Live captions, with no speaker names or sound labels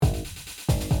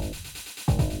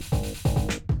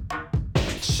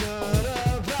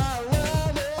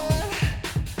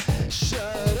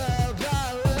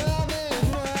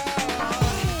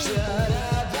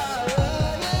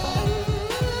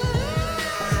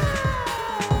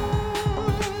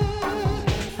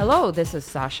Hello, this is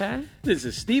Sasha. This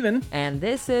is Steven. And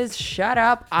this is Shut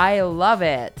Up, I Love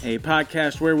It. A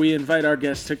podcast where we invite our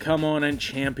guests to come on and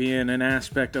champion an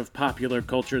aspect of popular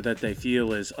culture that they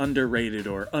feel is underrated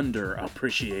or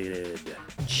underappreciated.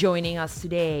 Joining us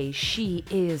today, she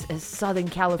is a Southern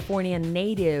California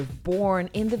native,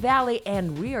 born in the Valley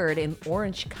and reared in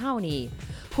Orange County,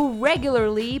 who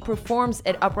regularly performs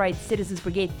at Upright Citizens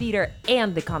Brigade Theater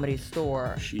and the Comedy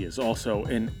Store. She is also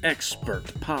an expert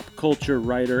pop culture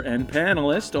writer and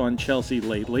panelist on Chelsea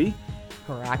Lately.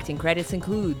 Her acting credits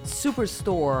include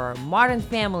Superstore, Modern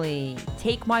Family,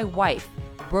 Take My Wife,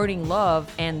 Burning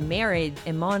Love, and Married,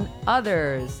 among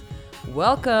others.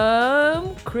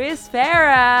 Welcome, Chris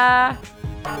Farah.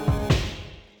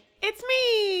 It's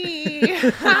me!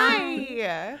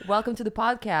 Hi! Welcome to the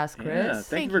podcast, Chris. Yeah,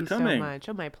 thank you for coming. So much.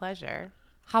 Oh, my pleasure.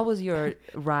 How was your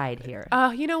ride here?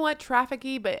 You know what?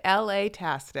 Traffic-y, but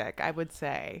LA-tastic, I would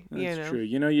say. That's true.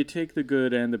 You know, you take the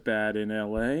good and the bad in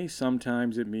LA.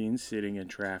 Sometimes it means sitting in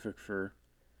traffic for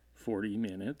 40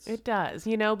 minutes. It does,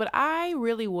 but I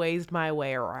really wazed my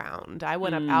way around. I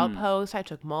went up Outpost. I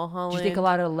took Mulholland. Did you take a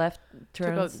lot of left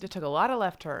turns? Took a lot of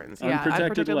left turns.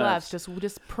 Unprotected lefts.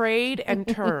 Just prayed and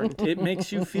turned. It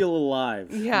makes you feel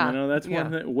alive. Yeah. That's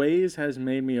one thing. Waze has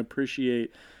made me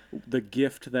appreciate the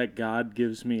gift that God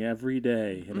gives me every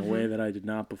day in a way that I did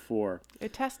not before.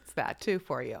 It tests that, too,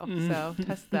 for you. So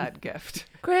test that gift.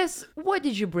 Chris, what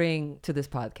did you bring to this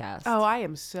podcast? Oh, I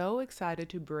am so excited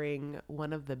to bring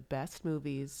one of the best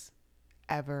movies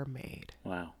ever made.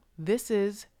 Wow. This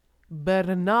is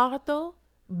Bernardo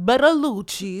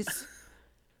Bertolucci's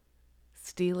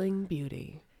Stealing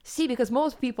Beauty. See, because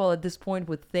most people at this point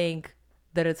would think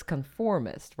that it's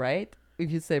conformist, right?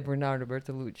 If you say Bernardo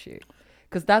Bertolucci.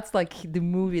 Because that's like the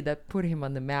movie that put him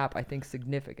on the map, I think,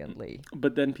 significantly.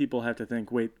 But then people have to think,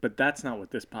 wait, but that's not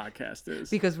what this podcast is.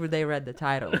 Because they read the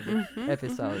title of the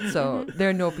episode. So there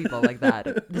are no people like that.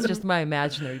 It's just my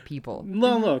imaginary people.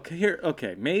 No, look, here,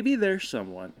 okay, maybe there's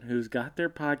someone who's got their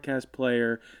podcast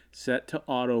player set to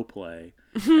autoplay,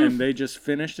 and they just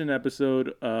finished an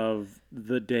episode of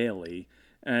The Daily,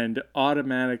 and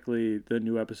automatically the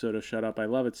new episode of Shut Up, I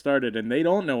Love It started, and they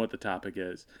don't know what the topic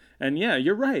is. And yeah,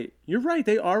 you're right.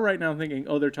 They are right now thinking,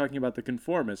 oh, they're talking about the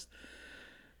conformist.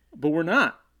 But we're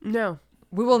not. No.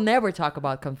 We will never talk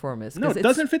about conformists. No, it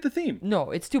doesn't fit the theme. No,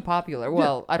 it's too popular.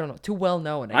 Well, I don't know. Too well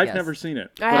known, I guess. I've never seen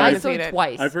it. I saw it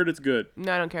twice. I've heard it's good.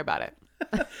 No, I don't care about it.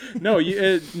 No,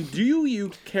 do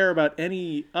you care about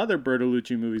any other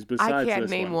Bertolucci movies besides this one? I can't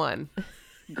name one.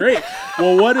 Great.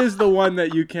 Well, what is the one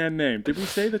that you can name? Did we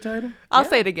say the title? I'll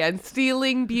say it again.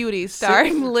 Stealing Beauty,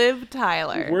 starring Liv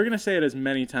Tyler. We're going to say it as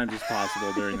many times as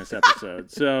possible during this episode.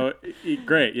 So,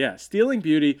 great. Yeah. Stealing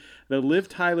Beauty, the Liv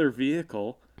Tyler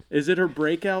vehicle. Is it her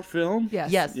breakout film?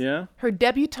 Yes. Yeah? Her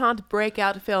debutante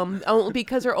breakout film,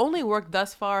 because her only work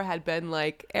thus far had been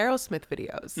like Aerosmith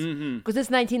videos. Because it's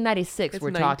 1996 It's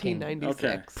we're talking. 1996.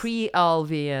 Okay.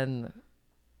 Pre-Alvian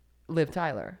Liv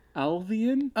Tyler.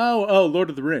 Alvian? Oh, Lord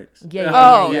of the Rings. Yeah.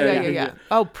 Oh, yeah.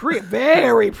 Oh,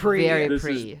 very pre. Very This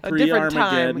pre. is A different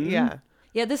time. pre-Armageddon. Yeah.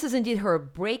 Yeah, this is indeed her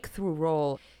breakthrough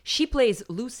role. She plays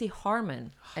Lucy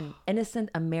Harmon, an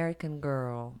innocent American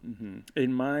girl.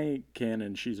 In my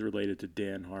canon, she's related to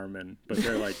Dan Harmon, but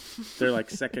they're like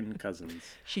second cousins.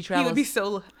 She He travels. would be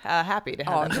so happy to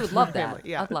have Oh, that. you would love that.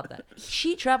 Yeah. I'd love that.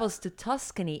 She travels to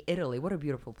Tuscany, Italy. What a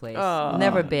beautiful place. Oh.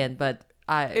 Never been, but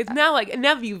It's now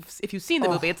if you've seen the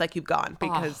movie, it's like you've gone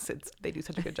because they do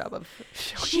such a good job of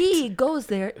showing she goes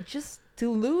there just to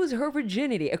lose her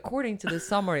virginity, according to the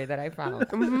summary that I found.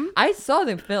 I saw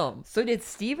the film. So did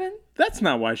Steven? That's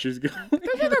not why she's going.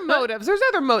 There's other motives.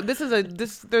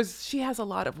 She has a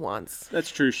lot of wants.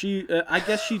 That's true. I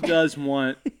guess she does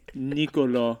want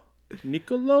Nicolo.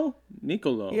 Nicolo?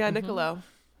 Yeah, Niccolo.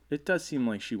 It does seem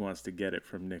like she wants to get it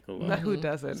from Nicolo. Who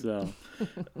doesn't? So,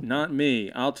 not me.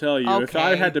 I'll tell you. If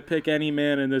I Okay. had to pick any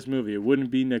man in this movie, it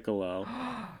wouldn't be Nicolo.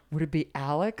 Would it be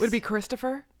Alex? Would it be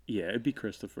Christopher? Yeah, it'd be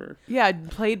Christopher. Yeah,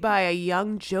 played by a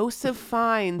young Joseph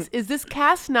Fiennes. Is this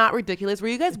cast not ridiculous? Were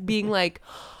you guys being like,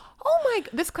 oh my,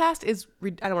 this cast is, I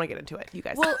don't want to get into it, you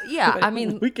guys. Well, yeah, I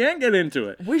mean, We can't get into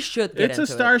it. we should get It's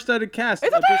into a star-studded cast.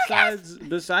 It's a star-studded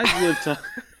Besides Liv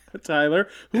Tyler,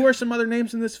 who are some other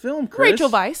names in this film, Chris? Rachel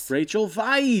Weisz. Rachel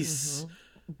Weisz.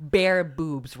 bare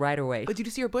boobs right away. But did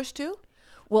you see her bush too?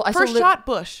 Well, I First saw shot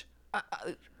bush.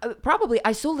 probably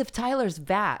I saw Liv Tyler's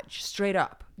badge straight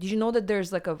up. Did you know that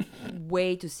there's like a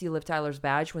way to see Liv Tyler's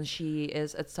badge when she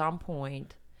is at some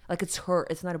point, Like it's her.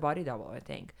 It's not a body double, I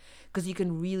think, because you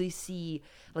can really see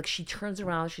like she turns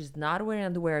around. She's not wearing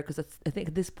underwear because I think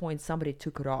at this point somebody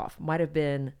took it off. Might have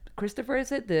been Christopher.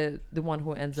 Is it the one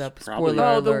who ends up? Probably. Spoiler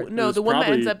Oh, alert. the one that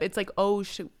probably ends up, it's like, oh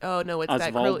no, it's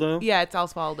that girl. Osvaldo? Yeah, it's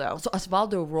Osvaldo. So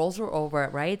Osvaldo rolls her over,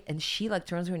 right? And she like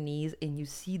turns her knees and you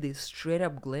see this straight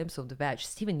up glimpse of the vag.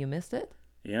 Steven, you missed it?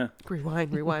 Yeah.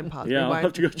 Rewind, pause. Yeah, I'll rewind.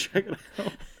 have to go check it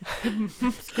out. It's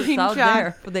out Screenshot.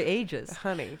 there for the ages.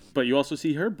 Honey. But you also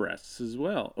see her breasts as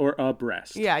well, or a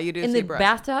breast. Yeah, you do In see the breast.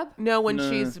 bathtub? No, when No.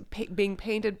 she's being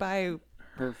painted by.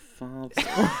 Her father.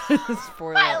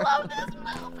 Spoiler.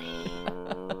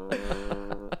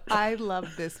 I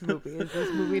love this movie. Is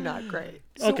this movie not great?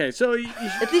 Okay, so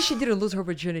At least she didn't lose her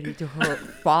virginity to her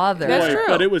father. That's boy, true.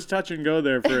 but it was touch and go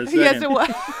there for a second. Yes, it was.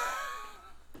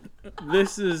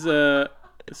 This is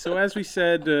so as we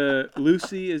said,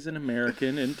 Lucy is an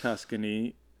American in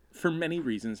Tuscany for many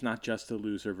reasons, not just to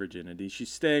lose her virginity.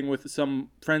 She's staying with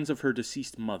some friends of her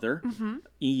deceased mother,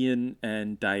 Ian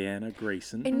and Diana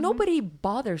Grayson. And nobody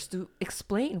bothers to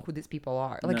explain who these people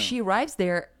are. Like No. she arrives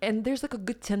there, and there's like a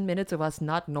good 10 minutes of us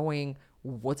not knowing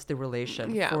what's the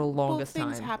relation Yeah. for the longest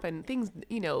things time. happen. Things,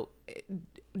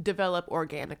 develop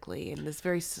organically in this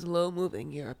very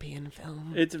slow-moving European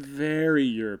film. It's very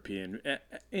European.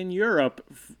 In Europe,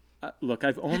 look,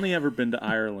 I've only ever been to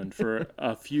Ireland for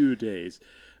a few days.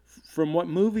 From what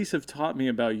movies have taught me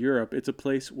about Europe, it's a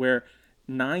place where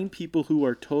 9 people who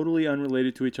are totally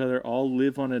unrelated to each other all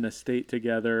live on an estate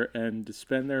together and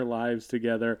spend their lives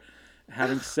together,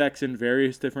 having sex in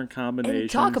various different combinations. And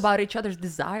talk about each other's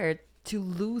desire to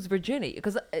lose virginity.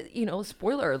 Because,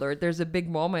 spoiler alert, there's a big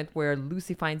moment where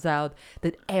Lucy finds out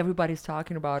that everybody's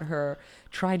talking about her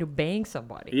trying to bang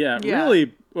somebody. Yeah, Yeah.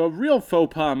 really, a real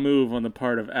faux pas move on the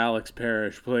part of Alex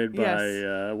Parrish, played by,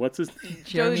 Yes. what's his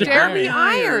name? Jeremy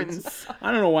Irons.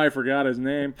 I don't know why I forgot his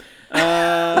name.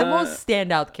 The most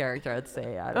standout character, I'd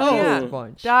say, out of Oh. this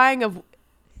bunch. Dying of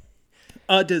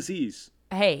A disease.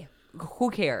 Hey, who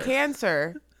cares?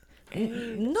 cancer.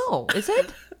 No, is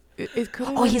it? It could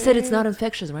have Oh, he been said it's AIDS. not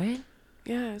infectious, right?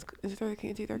 Yeah, it's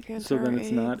either cancer. So then or it's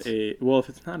AIDS. not a... Well, if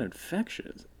it's not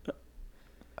infectious...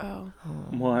 Oh,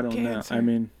 Well, I don't Cancer. know. I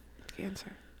mean,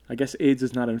 cancer. I guess AIDS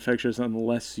is not infectious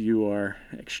unless you are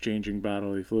exchanging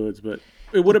bodily fluids, but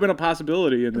it would have been a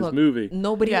possibility in this Look, movie.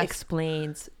 Nobody Yes.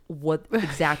 explains what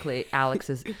exactly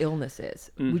Alex's illness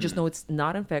is. We just know it's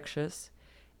not infectious,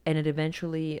 and it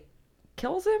eventually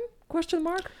kills him? Question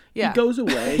mark. Yeah. He goes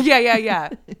away. yeah.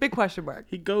 Big question mark.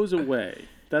 He goes away.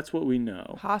 That's what we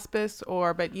know. Hospice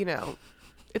but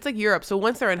it's like Europe. So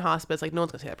once they're in hospice, like no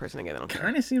one's gonna see that person again. They don't care.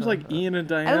 Kind of seems like Ian and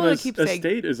wanna Diana's keep saying-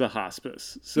 estate is a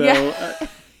hospice. So Yeah.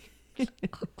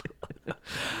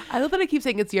 I love that I keep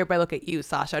saying it's Europe. I look at you,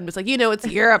 Sasha. I'm just like, it's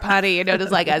Europe, honey.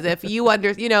 Just like as if you what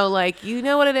it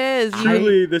is.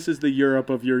 truly, this is the Europe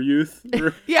of your youth.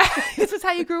 Yeah, this is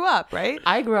how you grew up, right?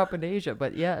 I grew up in Asia,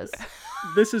 but yes.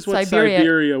 This is what Siberia.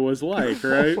 Siberia was like,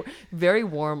 right? Very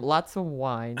warm, lots of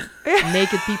wine,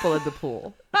 naked people at the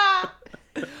pool.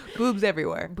 Boobs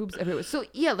everywhere. Boobs everywhere. So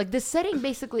yeah, like the setting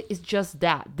basically is just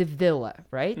that, the villa,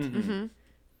 right? Mm-hmm.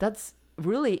 That's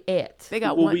really it. They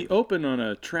got Well, one. we open on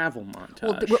a travel montage.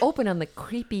 Well, we're open on the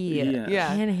creepy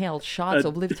Yeah. handheld shots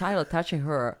of Liv Tyler touching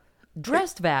her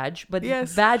dressed vag, but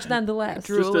Yes. vag nonetheless.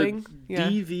 Drew- drooling. Just a Yeah.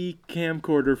 DV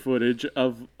camcorder footage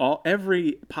of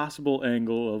every possible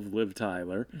angle of Liv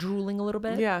Tyler Drooling a little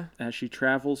bit. Yeah. as she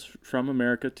travels from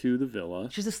America to the villa.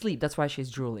 She's asleep. That's why she's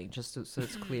drooling, just so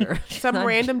it's clear. She's Some not-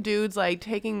 random dude's like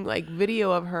taking like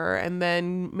video of her and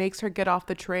then makes her get off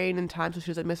the train in time so she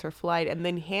doesn't miss her flight, and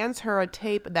then hands her a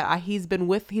tape that he's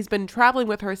been traveling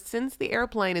with her since the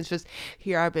airplane. It's just,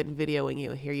 here, I've been videoing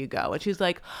you. Here you go. And she's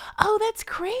like, oh, that's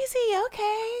crazy.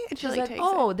 Okay. And she She's like like, takes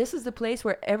oh, this is the place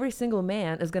where every single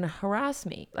man is going to harass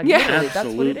me. Like, Yeah. literally, that's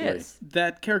what it Absolutely. is.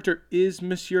 That character is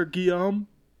Monsieur Guillaume.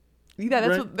 it. Yeah,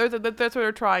 that's Right. that's what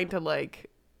they're trying to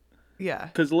like. Yeah.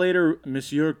 Because later,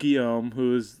 Monsieur Guillaume,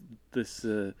 who is this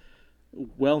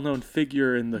well-known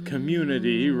figure in the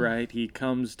community, right? He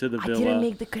comes to the I villa. didn't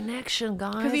make the connection,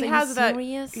 guys. Because he Are has you that.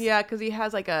 serious? Yeah, because he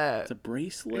has like a. It's a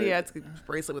bracelet. Yeah, it's a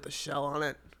bracelet with a shell on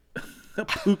it. A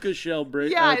puka shell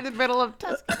bracelet. Yeah, in the middle of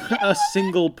Tuscany. A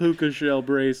single puka shell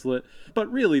bracelet.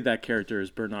 But really, that character is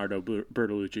Bernardo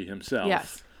Bertolucci himself.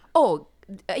 Yes. Oh,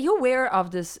 are you aware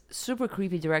of this super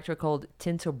creepy director called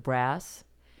Tinto Brass?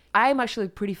 I'm actually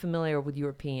pretty familiar with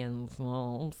European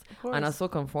films, and I saw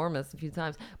Conformist a few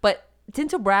times. But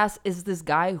Tinto Brass is this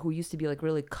guy who used to be like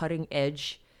really cutting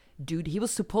edge dude. He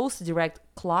was supposed to direct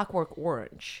Clockwork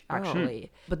Orange,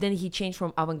 actually. But then he changed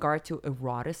from avant-garde to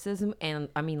eroticism. And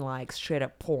I mean, like, straight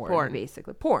up porn.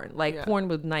 Basically. Porn. Like, porn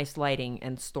with nice lighting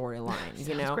and storyline,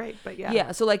 you know? Sounds great, but yeah.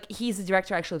 Yeah, so, like, he's the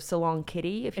director, actually, of Salon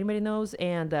Kitty, if anybody knows,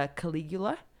 and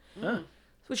Caligula.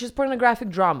 Which is pornographic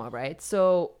drama, right?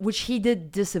 So, which he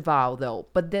did disavow, though.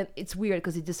 But then it's weird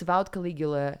because he disavowed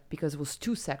Caligula because it was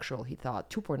too sexual, he thought,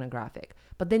 too pornographic.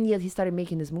 But then yet he started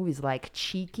making these movies like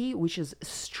Cheeky, which is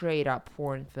straight up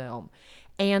porn film.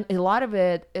 And a lot of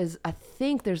it is, I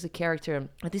think there's a character,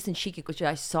 at least in Cheeky, which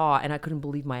I saw and I couldn't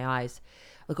believe my eyes.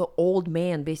 Like an old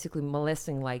man basically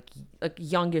molesting like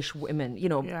youngish women, you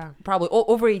know, probably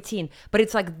over 18. But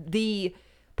it's like the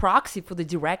proxy for the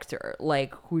director,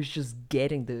 like, who's just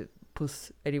getting the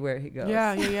puss anywhere he goes.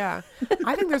 Yeah.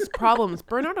 I think there's problems.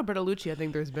 Bernardo Bertolucci, I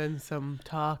think there's been some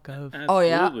talk of. Absolutely. Oh,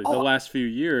 yeah? The last few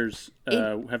years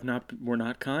were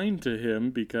not kind to him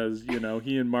because, you know,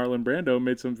 he and Marlon Brando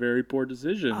made some very poor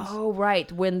decisions. Oh,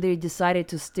 right. When they decided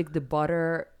to stick the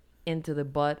butter into the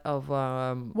butt of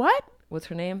What? what's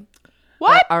her name?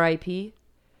 What? R.I.P.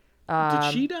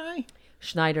 Did she die?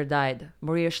 Schneider died.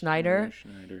 Maria Schneider.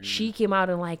 She came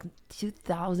out in like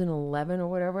 2011 or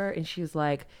whatever, and she was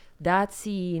like, that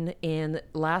scene in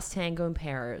Last Tango in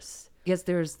Paris. Because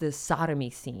there's this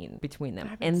sodomy scene between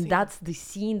them, and that's the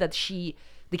scene that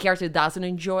the character doesn't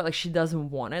enjoy. Like, she doesn't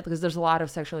want it because there's a lot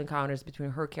of sexual encounters between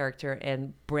her character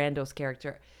and Brando's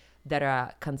character that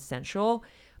are consensual,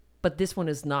 but this one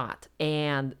is not.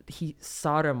 And he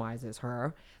sodomizes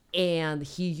her, and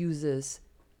he uses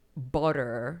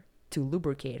butter to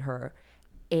lubricate her.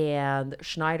 And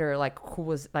Schneider, like, who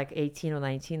was like 18 or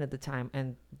 19 at the time,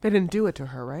 and They didn't do it to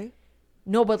her, right?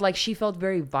 no, but like she felt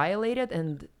very violated,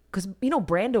 and because, you know,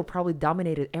 Brando probably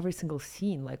dominated every single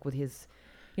scene, like with his,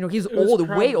 you know, he's old,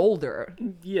 way older.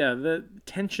 Yeah, the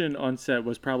tension on set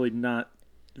was probably not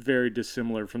very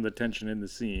dissimilar from the tension in the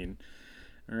scene.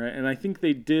 All right, and I think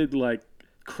they did like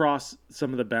cross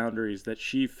some of the boundaries that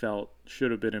she felt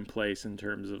should have been in place in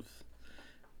terms of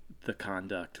the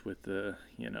conduct with the,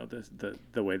 you know,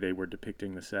 the way they were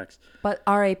depicting the sex. But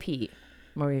R.I.P.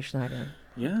 Maria Schneider.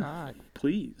 Yeah, God.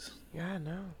 please. Yeah,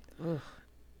 no.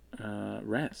 Ugh.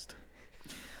 Rest.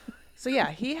 So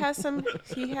yeah, he has some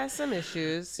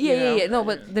issues. you Yeah. know. No,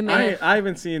 but the man, I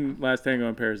haven't seen Last Tango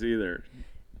in Paris either.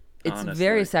 it's honestly.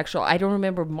 very sexual. I don't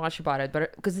remember much about it,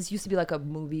 but because this used to be like a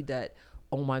movie that,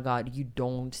 oh my God, you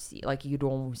don't see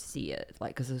it,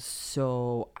 like, because it's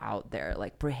so out there,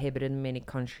 like prohibited in many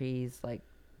countries, like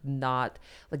not,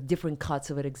 like different cuts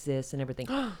of it exist and everything.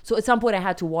 So at some point I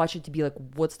had to watch it to be like,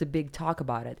 what's the big talk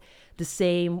about it? The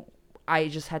same, I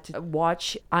just had to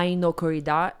watch Ai no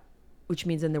Korida, which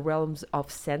means In the Realms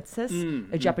of Senses,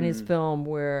 a Japanese film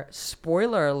where,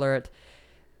 spoiler alert,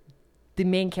 the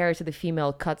main character, the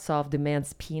female, cuts off the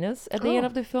man's penis at the end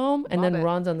of the film and then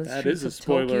runs on the That streets is a of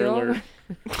spoiler Tokyo. alert.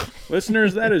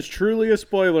 Listeners, that is truly a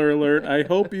spoiler alert. I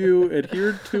hope you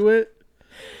adhered to it.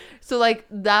 So, like,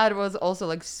 that was also,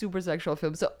 like, super sexual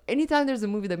film. So, anytime there's a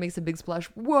movie that makes a big splash,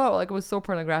 whoa, like, it was so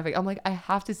pornographic. I'm like, I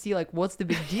have to see, like, what's the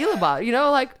big deal about it? You know,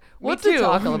 like, what's the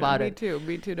talk about it?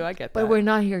 Me too. No, I get that. But we're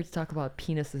not here to talk about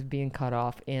penises being cut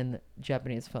off in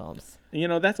Japanese films. You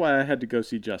know, that's why I had to go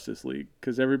see Justice League,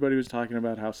 because everybody was talking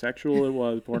about how sexual it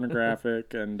was,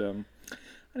 pornographic, and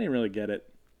I didn't really get it,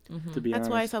 to be honest. That's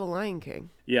why I saw The Lion King.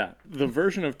 Yeah, the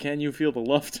version of Can You Feel the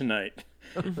Love Tonight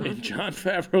in Jon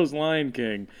Favreau's Lion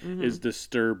King is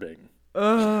disturbing.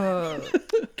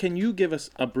 Can you give us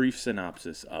a brief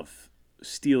synopsis of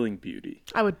Stealing Beauty?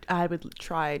 I would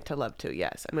try to love to.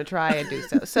 Yes, I'm gonna try and do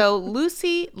so. So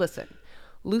Lucy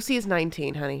is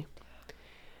 19, honey.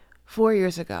 4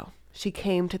 years ago, she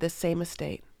came to this same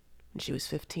estate, and she was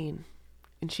 15,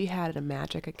 and she had a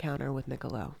magic encounter with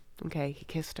Niccolo. Okay, he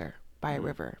kissed her by a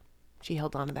river. She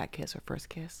held on to that kiss, her first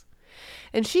kiss.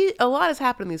 And a lot has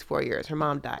happened in these 4 years. Her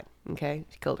mom died. Okay.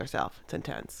 She killed herself. It's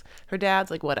intense. Her dad's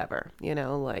like, whatever, you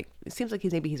know, like, it seems like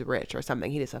he's rich or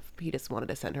something. He just wanted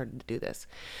to send her to do this.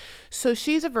 So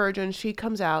she's a virgin. She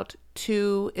comes out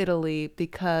to Italy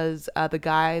because the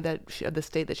guy the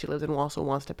state that she lives in also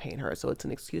wants to paint her. So it's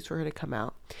an excuse for her to come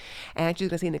out, and she's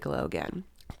going to see Niccolo again.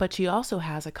 But she also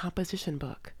has a composition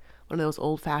book. One of those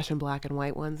old-fashioned black and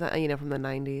white ones, you know, from the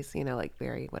 90s, you know, like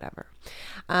very whatever.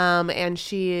 And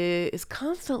she is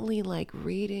constantly like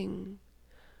reading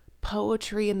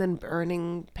poetry and then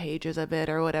burning pages of it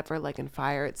or whatever, like in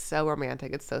fire. It's so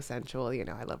romantic. It's so sensual. You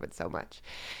know, I love it so much.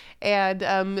 And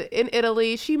in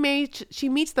Italy, she meets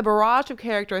the barrage of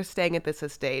characters staying at this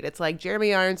estate. It's like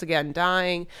Jeremy Irons again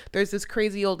dying. There's this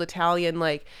crazy old Italian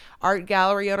like art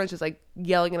gallery owner is just like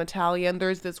yelling in Italian.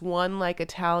 There's this one like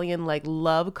Italian like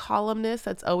love columnist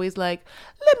that's always like,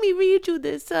 let me read you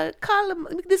this column,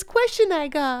 this question I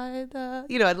got.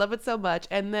 I love it so much.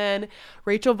 And then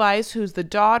Rachel Weisz, who's the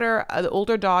daughter, the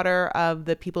older daughter of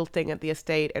the people staying at the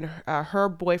estate, and her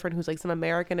boyfriend, who's like some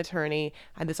American attorney,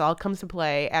 and this all comes to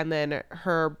play. And then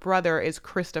her brother is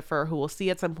Christopher, who we'll see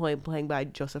at some point, playing by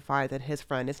Joseph Fiennes, and his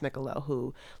friend is Niccolo,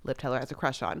 who Liv Tyler has a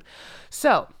crush on.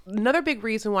 So another big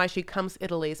reason why she comes to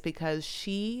Italy is because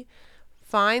she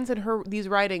finds in these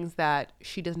writings that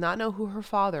she does not know who her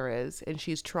father is, and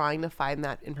she's trying to find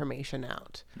that information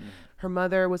out. Her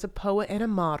mother was a poet and a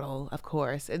model, of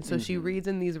course, and so she reads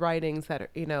in these writings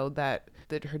that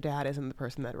that her dad isn't the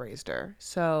person that raised her.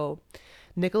 So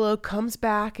Niccolo comes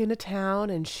back into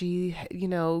town, and she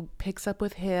picks up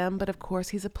with him, but of course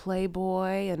he's a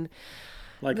playboy, and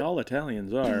like all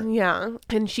Italians are. yeah.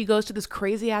 And she goes to this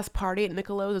crazy ass party at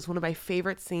Niccolo's. It's one of my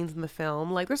favorite scenes in the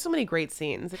film. Like, there's so many great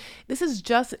scenes. This is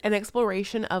just an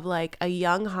exploration of like a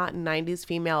young, hot 90s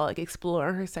female, like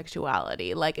exploring her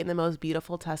sexuality, like in the most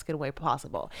beautiful Tuscan way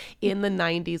possible in the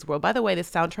 90s world. By the way, the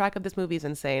soundtrack of this movie is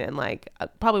insane, and like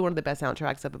probably one of the best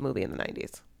soundtracks of a movie in the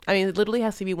 90s. I mean, it literally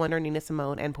has Stevie Wonder, Nina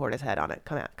Simone, and Portishead on it.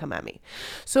 Come at me.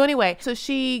 So anyway, so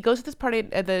she goes to this party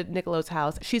at the Niccolo's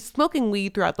house. She's smoking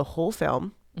weed throughout the whole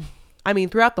film. I mean,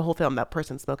 throughout the whole film, that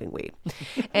person's smoking weed.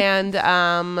 And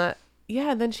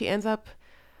then she ends up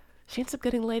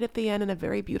getting laid at the end in a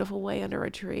very beautiful way under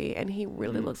a tree, and he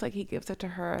really looks like he gives it to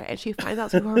her, and she finds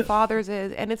out who her father's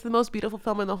is, and it's the most beautiful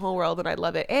film in the whole world, and I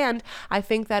love it. And I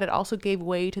think that it also gave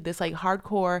way to this like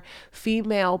hardcore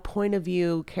female point of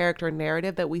view character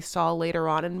narrative that we saw later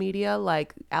on in media,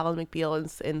 like Alan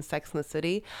McBeal in Sex and the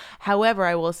City. However,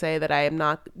 I will say that I am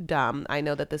not dumb. I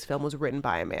know that this film was written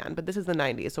by a man, but this is the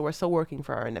 90s, so we're still working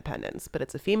for our independence. But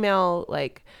it's a female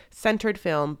like centered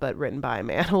film, but written by a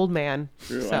man, old man.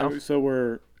 True. So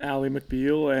were Ally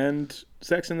McBeal and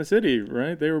Sex and the City,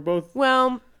 right? They were both.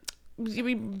 Well,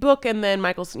 book and then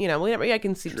Michael's. I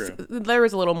can see there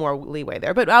is a little more leeway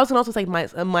there, but I was also say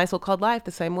My So-Called Life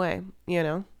the same way.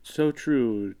 So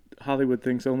true. Hollywood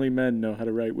thinks only men know how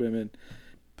to write women.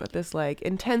 But this like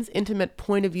intense, intimate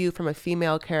point of view from a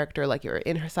female character, like you're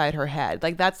inside her head,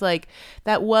 like that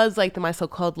was like the My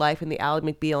So-Called Life and the Ally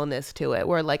McBeal-ness to it,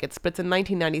 where like it's in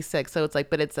 1996, so it's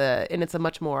like, but it's a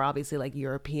much more obviously like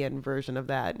European version of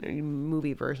that,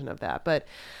 movie version of that. But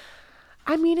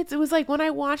I mean, it was like when I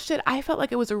watched it, I felt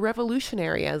like it was a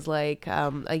revolutionary as like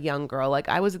a young girl. Like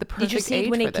I was at the perfect age. Did you see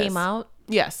it when it came out?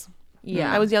 Yes.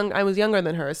 Yeah. I was young. I was younger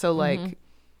than her, so like.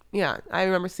 Yeah, I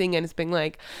remember seeing it and it's being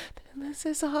like, this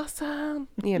is awesome.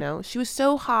 She was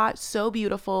so hot, so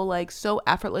beautiful, like so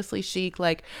effortlessly chic,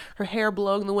 like her hair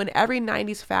blowing in the wind. Every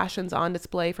 90s fashion's on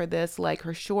display for this, like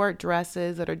her short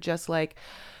dresses that are just like,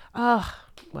 I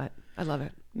love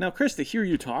it. Now, Chris, to hear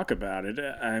you talk about it,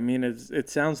 I mean, it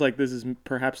sounds like this is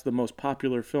perhaps the most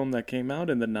popular film that came out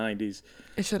in the 90s.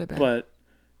 It should have been. But,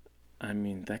 I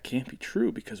mean, that can't be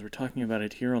true because we're talking about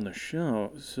it here on the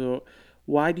show. So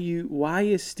why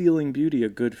is Stealing Beauty a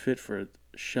good fit for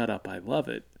Shut Up, I Love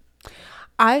It?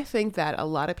 I think that a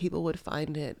lot of people would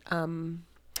find it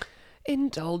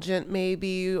indulgent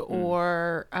maybe,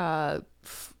 or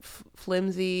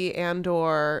flimsy, and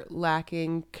or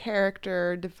lacking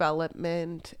character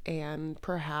development, and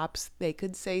perhaps they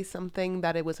could say something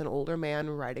that it was an older man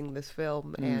writing this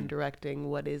film and directing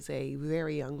what is a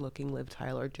very young looking Liv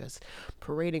Tyler just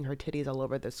parading her titties all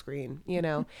over the screen,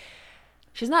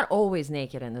 She's not always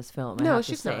naked in this film. No,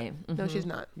 she's not. Mm-hmm. No, she's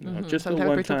not. No, just the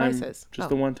one time.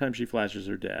 The one time she flashes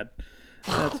her dad.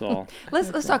 That's all.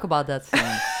 Let's talk about that scene.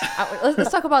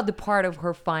 Let's talk about the part of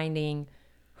her finding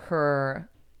her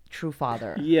true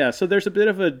father. Yeah, so there's a bit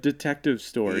of a detective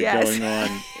story going on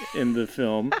in the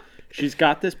film. She's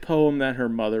got this poem that her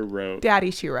mother wrote.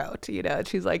 Daddy, she wrote. She's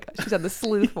on the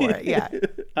sleuth for it. Yeah.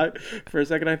 For a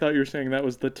second, I thought you were saying that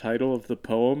was the title of the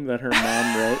poem that her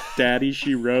mom wrote. Daddy,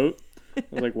 she wrote. I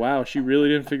was like, wow, she really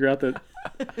didn't figure out that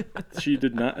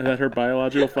that her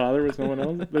biological father was no one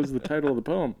else. That was the title of the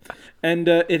poem. And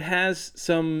it has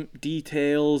some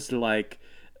details like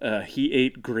he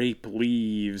ate grape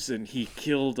leaves and he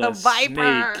killed a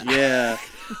viper. Snake. Yeah.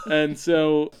 And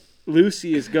so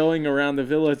Lucy is going around the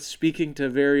villa speaking to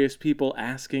various people,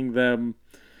 asking them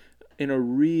in a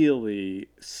really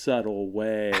subtle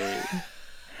way,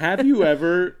 have you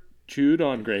ever chewed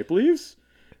on grape leaves?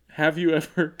 Have you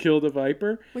ever killed a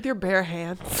viper? With your bare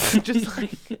hands. Just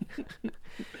like...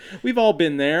 We've all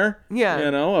been there. Yeah.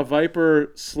 A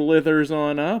viper slithers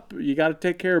on up. You got to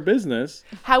take care of business.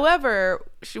 However,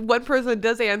 one person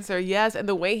does answer yes, and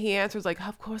the way he answers, like,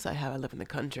 of course I have. I live in the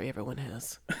country. Everyone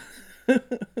has.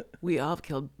 We all have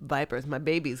killed vipers. My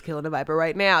baby's killing a viper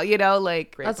right now. You know,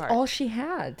 like great That's part. all she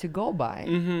had to go by.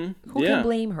 Mm-hmm. Who can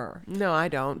blame her? No, I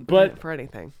don't. But- for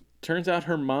anything. Turns out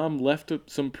her mom left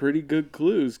some pretty good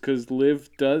clues because Liv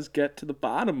does get to the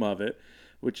bottom of it,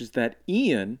 which is that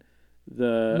Ian,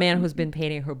 the Man who's been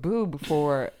painting her boob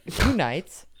for 2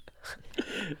 nights.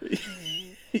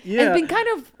 yeah, And been kind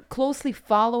of closely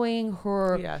following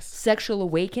her Yes. sexual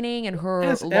awakening and her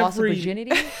As loss every- of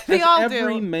virginity. They as all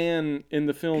every do. man in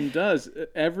the film does.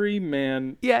 Every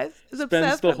man Yes, is spends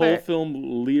obsessed the with whole her.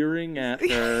 film leering at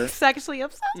her. Sexually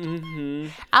obsessed. Mm-hmm.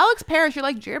 Alex Parrish, you're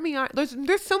like Jeremy Irons.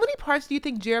 There's so many parts. Do you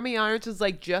think Jeremy Irons is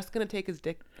like just gonna take his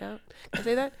dick out? Can I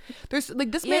say that? There's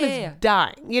like this man Yeah. is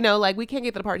dying. You know, like we can't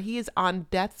get that apart. He is on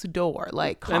death's door,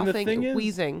 like And the coughing, thing is-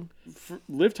 wheezing.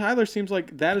 Liv Tyler seems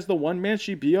like that is the one man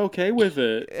she'd be okay with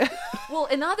it. Well,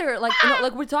 another like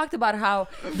like we talked about how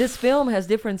this film has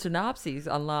different synopses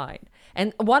online,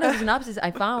 and one of the synopses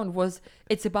I found was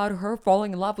it's about her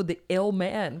falling in love with the ill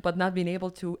man but not being able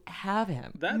to have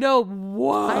him. That, No,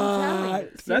 what? I'm telling you,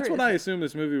 That's what seriously. I assumed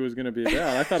this movie was going to be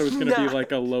about. I thought it was going to be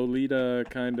like a Lolita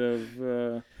kind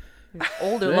of.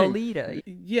 Older thing. Lolita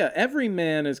Yeah, every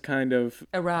man is kind of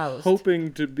aroused.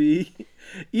 hoping to be,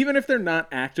 even if they're not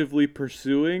actively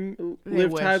pursuing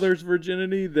Liv wish. Tyler's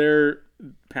virginity, they're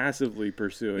passively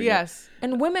pursuing it. Yes.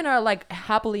 And women are like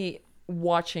happily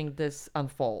watching this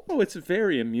unfold. Oh, it's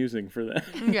very amusing for them.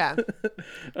 Yeah.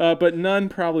 But none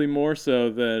probably more so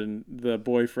than the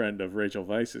boyfriend of Rachel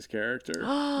Weisz's character,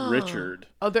 Richard.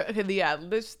 Oh, yeah.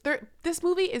 This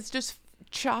movie is just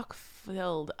chock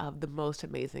filled of the most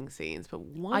amazing scenes. But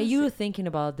one Are you thinking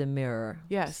about the mirror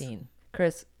Yes. scene?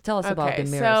 Chris, tell us about the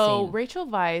mirror so scene. Rachel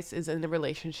Weisz is in a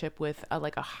relationship with a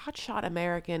hotshot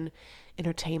American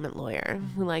entertainment lawyer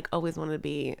who like always wanted to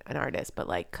be an artist but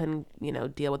like couldn't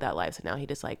deal with that life, so now he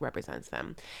just like represents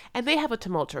them, and they have a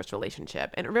tumultuous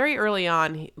relationship. And very early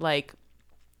on,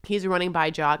 he's running by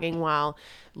jogging while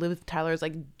Liv Tyler's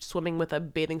like swimming with a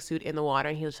bathing suit in the water,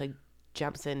 and he just like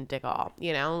jumps in dick all,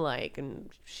 and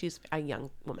she's a young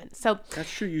woman. So That's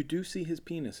true. You do see his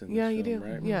penis in this yeah, film, you do.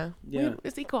 right? Yeah. Yeah.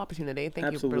 It's equal opportunity. Thank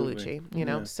Absolutely. you, Bertolucci.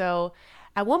 Yeah. So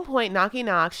at one point, knocky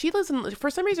knock, she lives in, for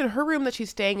some reason, her room that she's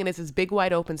staying in is this big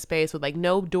wide open space with like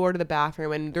no door to the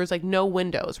bathroom, and there's like no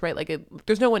windows, right?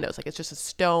 There's no windows. Like it's just a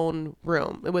stone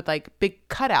room with like big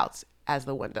cutouts as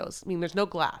the windows. I mean, there's no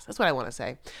glass. That's what I want to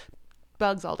say.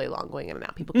 Bugs all day long going in and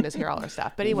out. People can just hear all our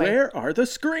stuff. But anyway. Where are the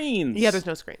screens? Yeah, there's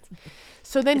no screens.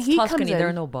 So then It's he Tuscany, comes in. there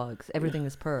are no bugs. Everything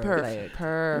is perfect. It's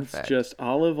Perfect. just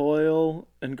olive oil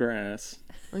and grass.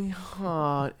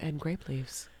 Oh, and grape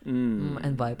leaves.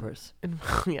 And vipers. And,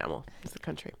 yeah, well, it's the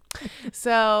country.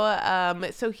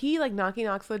 So he like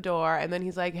knocks the door, and then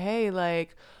he's like, "Hey,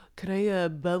 like, can I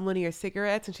bum one of your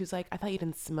cigarettes?" And she's like, "I thought you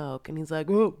didn't smoke." And he's like,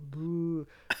 "Oh, boo."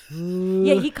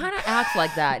 Yeah, he kind of acts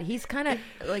like that. He's kind of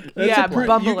like That's Yeah, a you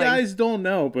bumbling. guys don't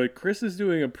know, but Chris is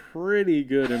doing a pretty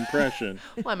good impression.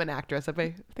 Well, I'm an actress. I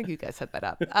think you guys set that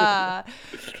up.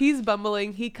 He's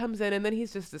bumbling. He comes in, and then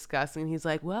he's just discussing. He's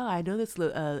like, "Well, I know this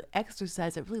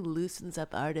exercise that really loosens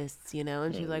up artists,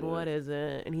 And she's like, "What is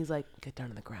it?" And he's like, "Get down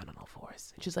on the ground on all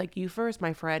fours." And she's like, "You first,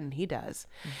 my friend." And he does.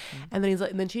 And then he's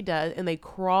like, and then she does, and they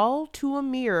crawl to a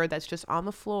mirror that's just on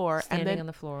the floor, standing and then on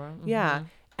the floor. yeah.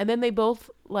 And then they both,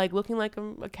 like, looking like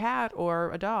a cat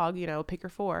or a dog, pick your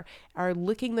 4, are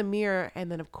licking the mirror.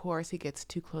 And then, of course, he gets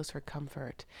too close for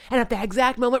comfort. And at that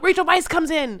exact moment, Rachel Weisz comes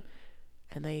in.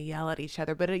 And they yell at each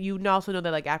other. But you also know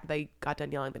that, like, after they got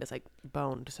done yelling, they just, like,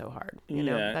 boned so hard.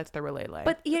 Yeah. That's the relay line.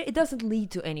 But yeah, it doesn't lead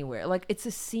to anywhere. Like it's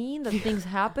a scene that things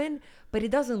happen, but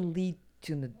it doesn't lead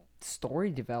to the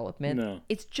story development. No.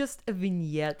 It's just a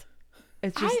vignette.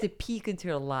 It's just a peek into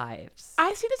your lives.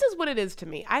 I see this as what it is to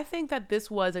me. I think that this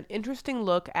was an interesting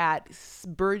look at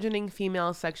burgeoning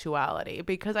female sexuality,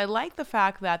 because I like the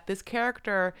fact that this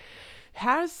character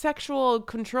has sexual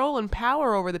control and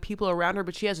power over the people around her,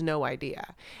 but she has no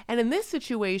idea. And in this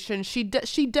situation, she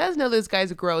does know this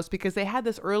guy's gross, because they had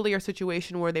this earlier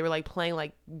situation where they were like playing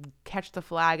like catch the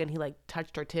flag, and he like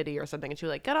touched her titty or something, and she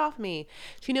was like, "Get off me."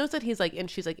 She knows that he's like,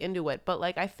 and she's like into it, but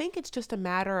like I think it's just a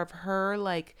matter of her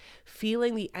like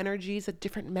feeling the energies that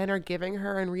different men are giving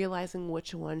her and realizing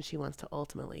which one she wants to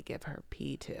ultimately give her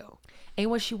pee to. And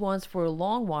what she wants for a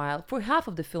long while, for half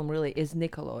of the film really, is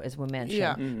Niccolo, as we mentioned.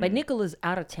 Yeah. But Niccolo's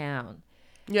out of town,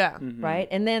 Yeah. right?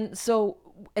 And then so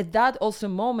at that also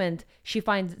moment, she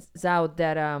finds out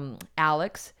that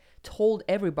Alex told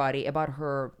everybody about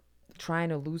her trying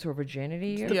to lose her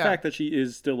virginity. The Yeah. fact that she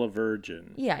is still a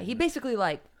virgin. Yeah, he basically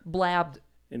like blabbed.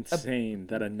 Insane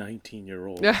that a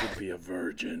 19-year-old would be a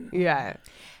virgin. Yeah.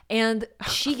 And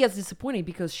she gets disappointed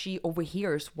because she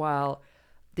overhears while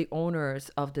the owners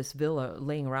of this villa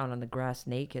laying around on the grass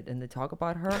naked, and they talk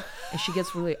about her, and she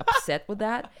gets really upset with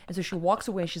that, and so she walks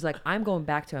away and she's like, I'm going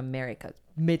back to America,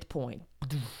 midpoint.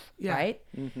 Yeah. Right?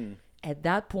 At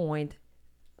that point,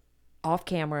 off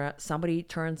camera, somebody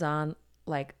turns on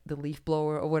like the leaf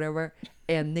blower or whatever,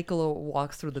 and Niccolo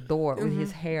walks through the door with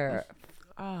his hair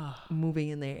moving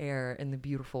in the air in a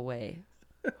beautiful way.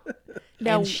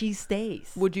 Now, And she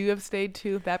stays. would you have stayed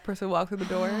too if that person walked through the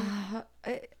door?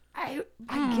 I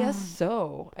guess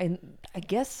so. And I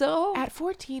guess so. At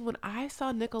 14, when I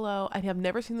saw Niccolo, I have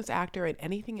never seen this actor in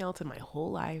anything else in my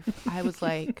whole life. I was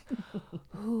like,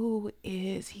 who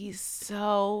is he?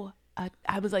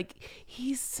 I was like,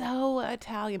 he's so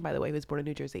Italian. By the way, he was born in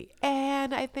New Jersey.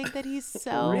 And I think that he's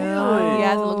so... Really? He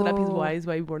hasn't looked it up. He's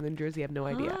why he was born in New Jersey. I have no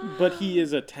idea. But he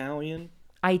is Italian.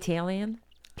 Italian.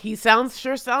 He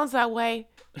sure sounds that way.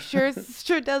 Sure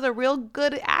does a real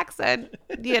good accent,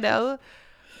 you know?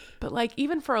 But like,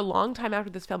 even for a long time after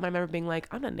this film, I remember being like,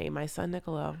 I'm gonna name my son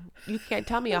Niccolo. You can't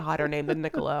tell me a hotter name than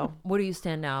Niccolo. Where do you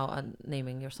stand now on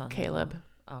naming your son? Caleb.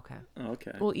 Okay.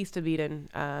 Okay. Well, east of Eden,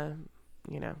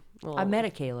 you know. I met a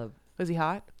Caleb. Was he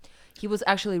hot? He was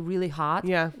actually really hot.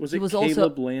 Yeah. Was he it was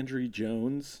Caleb also Landry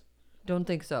Jones? don't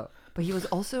think so. But he was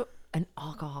also an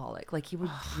alcoholic. Like he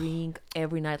would drink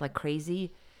every night like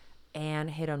crazy and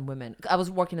hit on women. I was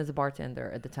working as a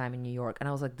bartender at the time in New York, and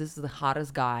I was like, this is the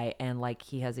hottest guy, and like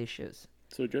he has issues.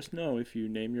 So just know, if you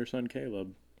name your son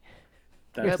Caleb,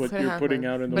 Yeah, that's what could you're putting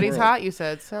happen. out in the But world. he's hot, you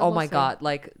said. So Oh we'll my see. God,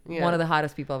 like Yeah. one of the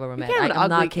hottest people I've ever met. can't have an I'm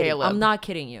not ugly kidding. Caleb. I'm not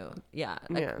kidding you. Yeah.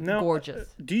 Like, Yeah. Now, gorgeous.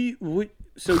 Do you?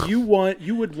 So you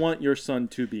would want your son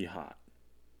to be hot?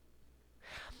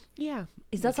 Yeah.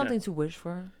 Is that Okay. something to wish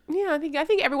for? Yeah, I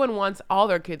think everyone wants all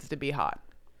their kids to be hot.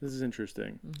 This is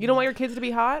interesting. You don't want your kids to be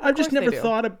hot? Of I've just course they never do.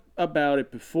 thought about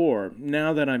it before.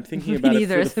 Now that I'm thinking Me about it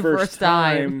neither. for It's the first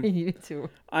time, You too.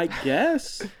 I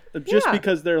guess just Yeah.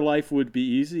 because their life would be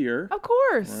easier. Of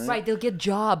course. Right, they'll get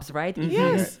jobs, right?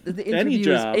 Yes. The Any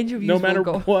job, interviews no will matter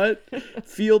go. what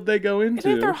field they go And if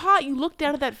into. they're hot, you look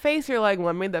down at that face, you're like, well,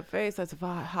 I made that face. That's a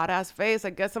hot ass face. I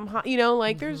guess I'm hot. You know,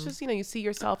 like there's just, you know, you see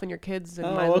yourself and your kids. And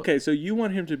Oh, okay. So you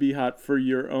want him to be hot for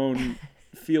your own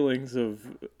feelings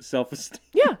of self-esteem.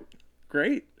 Yeah.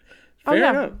 Great. Oh, Fair yeah.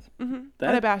 enough.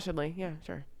 That, Unabashedly. Yeah,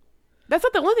 sure. That's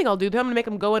not the only thing I'll do. I'm going to make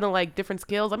them go into like different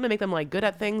skills. I'm going to make them like good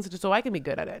at things just so I can be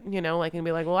good at it. You know, like and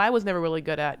be like, well, I was never really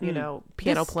good at, you know,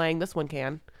 piano This- playing. This one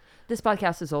can. This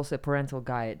podcast is also a parental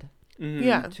guide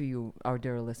Yeah. to you, our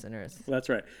dear listeners. that's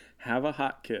right. Have a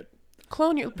hot kid.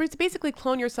 Basically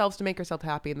clone yourselves to make yourself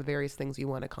happy in the various things you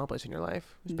want to accomplish in your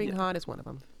life. Just being hot is one of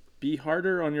them. Be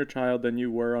harder on your child than you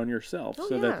were on yourself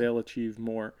so yeah. that they'll achieve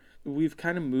more. We've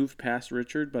kind of moved past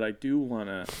Richard, but I do want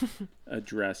to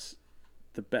address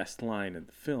the best line in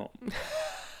the film,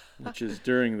 which is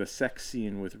during the sex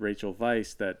scene with Rachel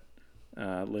Weisz that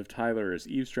Liv Tyler is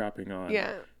eavesdropping on.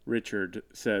 Yeah. Richard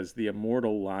says the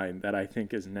immortal line that I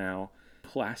think is now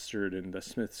plastered in the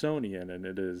Smithsonian, and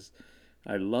it is,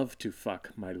 "I love to fuck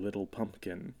my little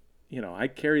pumpkin." You know, I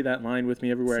carry that line with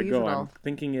me everywhere I go. I'm Seasonal.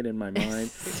 thinking it in my mind.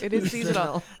 It is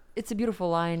seasonal. It's a beautiful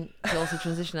line to also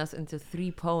transition us into 3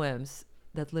 poems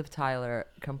that Liv Tyler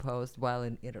composed while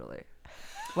in Italy.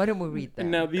 Why don't we read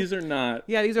them? Now, these are not...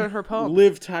 Yeah, these are her poems.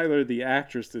 Liv Tyler, the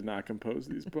actress, did not compose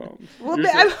these poems. Well, You're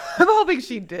I'm, sa- I'm hoping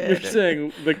she you're did.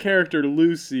 saying the character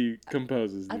Lucy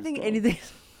composes these I think poems. anything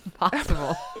is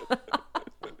possible.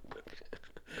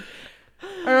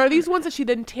 Or are these ones that she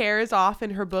then tears off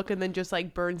in her book and then just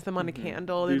like burns them on a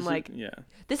candle and These are- like yeah.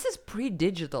 This is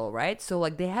pre-digital, right? So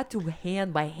like they had to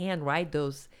hand by hand write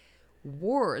those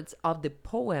words of the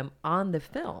poem on the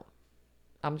film.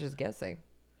 I'm just guessing.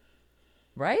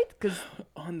 Right? Because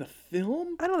On the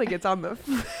film? I don't think it's on the.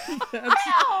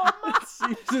 That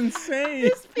seems insane.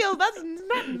 This feels that's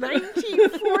not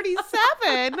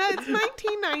 1947. It's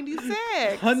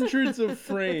 1996. Hundreds of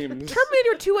frames.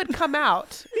 Terminator 2 had come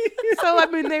out, so I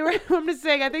mean they were. I'm just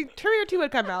saying. I think Terminator 2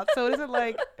 had come out, so it isn't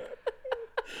like.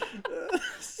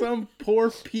 Some poor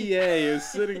PA is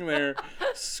sitting there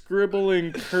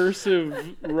scribbling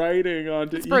cursive writing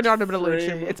onto each Bernardo frame.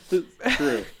 Bertolucci. It's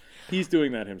True. He's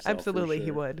doing that himself. for absolutely he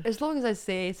sure. would. as long as I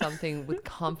say something with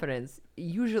confidence, it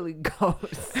usually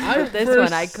goes. I But this first-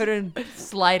 one, I couldn't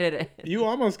slide it in. You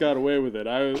almost got away with it.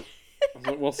 I was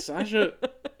like, well, Sasha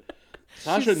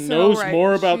She's so knows right.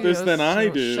 more about She this knows than I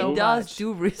so- do. so She does much.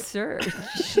 do research.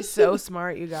 She's so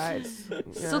smart, you guys.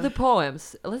 So the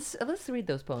poems. Let's read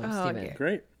those poems, Oh, Steven. okay.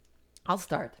 Great. I'll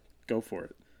start. Go for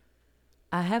it.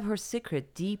 I have her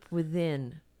secret deep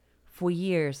within. For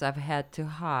years I've had to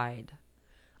hide.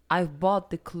 I've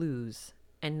bought the clues,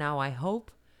 and now I hope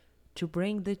to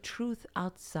bring the truth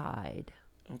outside.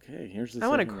 Okay, here's the I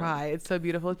want to second one. cry. It's so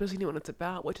beautiful, especially when it's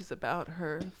about, which is about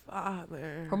her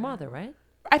father. Her mother, right?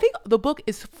 I think the book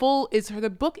is full. The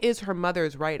book is her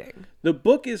mother's writing. The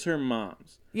book is her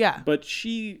mom's, Yeah. but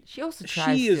she also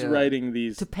tries is to, writing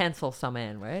these, to pencil some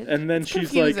in, right? and then It's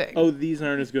she's confusing. like, "Oh, these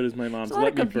aren't as good as my mom's. There's a lot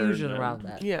Let of me burn confusion them." around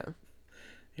that. Yeah.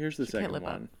 Here's the She can't second live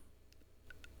up. one.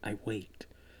 I wait.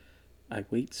 I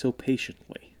wait so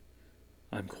patiently.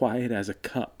 I'm quiet as a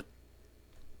cup.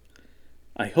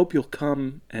 I hope you'll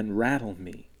come and rattle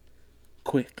me.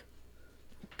 Quick.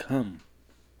 Come.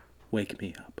 Wake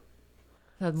me up.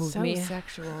 That moved So me.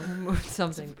 sexual. Moved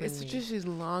something in It's me. just she's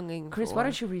longing. Chris, for. why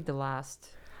don't you read the last?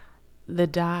 The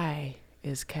die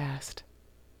is cast.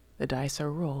 The dice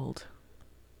are rolled.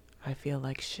 I feel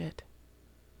like shit.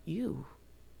 You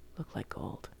look like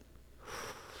gold.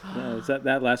 No, is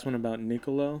that last one about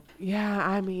Niccolo? Yeah,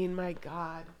 I mean, my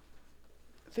God.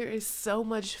 There is so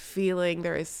much feeling.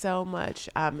 There is so much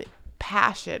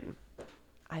passion,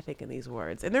 I think, in these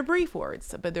words. And they're brief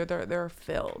words, but they're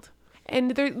filled.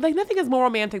 And they're like nothing is more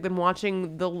romantic than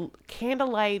watching the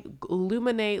candlelight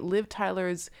illuminate Liv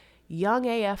Tyler's young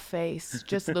AF face,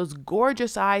 just those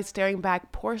gorgeous eyes staring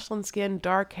back, porcelain skin,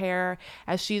 dark hair,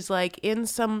 as she's like in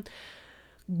some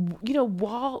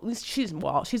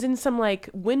she's in some like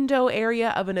window area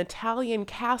of an Italian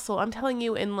castle. I'm telling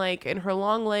you, in her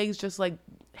long legs just like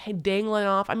dangling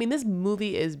off. I mean, this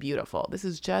movie is beautiful. This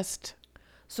is just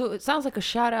So it sounds like a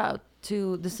shout out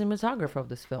to the cinematographer of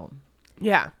this film.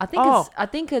 yeah. I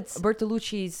think it's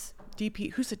Bertolucci's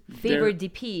DP. Who's a favorite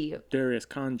DP. Darius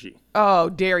Kanji.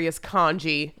 Darius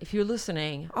Kanji. If you're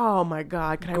listening, Oh my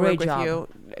God, can I Great work job. with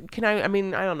you? Can I? I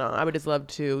mean, I don't know. I would just love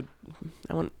to.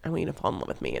 I want you to fall in love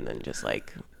with me and then just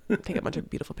like take a bunch of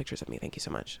beautiful pictures of me. Thank you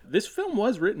so much. This film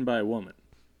was written by a woman.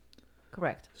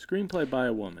 correct. Screenplay by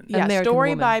a woman. Yeah, American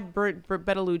story Woman. by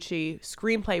Bertolucci,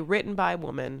 screenplay written by a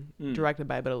woman, directed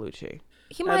by Bertolucci.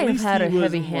 He At might have least had he a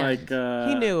heavy wasn't hand. like,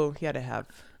 He knew he had to have.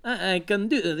 I can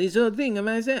do this whole thing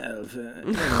myself.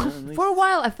 For a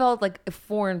while, I felt like a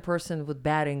foreign person with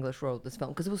bad English wrote this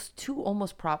film because it was too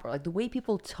almost proper. Like the way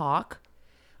people talk,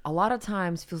 a lot of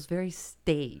times feels very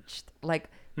staged, like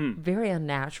very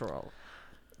unnatural.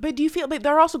 But do you feel? But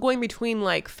they're also going between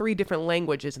like 3 different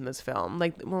languages in this film.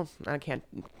 Like, well, I can't.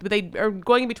 But they are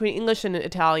going between English and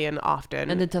Italian often.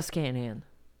 And the Tuscanian.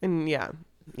 And yeah.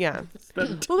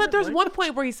 Well, there's one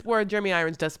point where Jeremy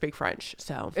Irons does speak French.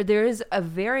 So There is a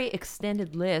very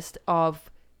extended list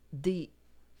of the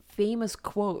famous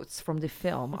quotes from the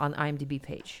film on IMDb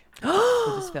page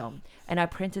for this film, and I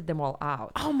printed them all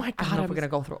out. Oh my I don't God, know if we're gonna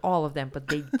go through all of them, but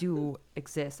they do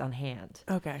exist on hand.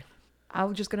 okay.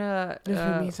 I'm just gonna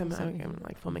Just me some. Okay, I'm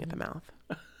like foaming at the mouth.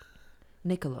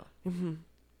 Niccolo.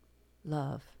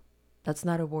 Love. That's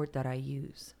not a word that I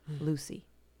use. Lucy.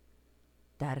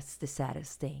 That is the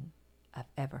saddest thing I've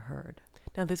ever heard.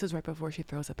 Now this is right before she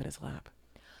throws up in his lap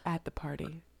at the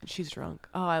party. She's drunk.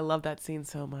 Oh, I love that scene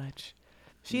so much.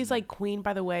 She's like queen,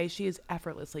 by the way. She is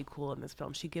effortlessly cool in this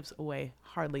film. She gives away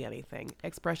hardly anything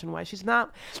expression-wise. She's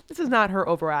not. This is not her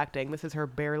overacting. This is her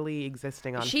barely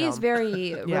existing on She film. is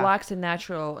very relaxed and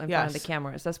natural in front of the Yes.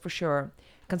 cameras. That's for sure.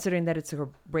 Considering that it's her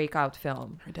breakout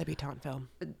film. Her debutante film.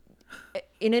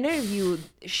 In an interview,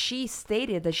 she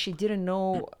stated that she didn't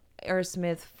know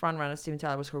Aerosmith frontrunner Steven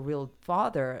Tyler was her real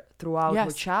father throughout her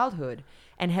Yes. childhood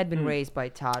and had been raised by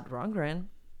Todd Rundgren,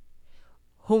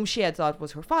 whom she had thought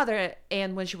was her father.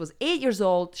 And when she was 8 years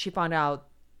old, she found out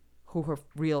who her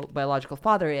real biological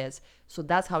father is. So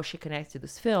that's how she connects to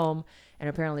this film. And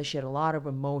apparently she had a lot of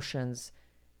emotions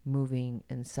moving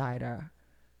inside her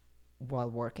while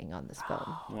working on this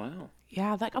film. Wow.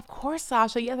 Yeah, like of course,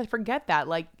 Sasha. Yes, I forget that.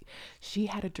 Like, she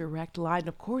had a direct line.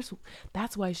 Of course,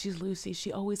 that's why she's Lucy.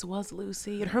 She always was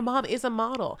Lucy, and her mom is a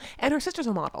model, and her sister's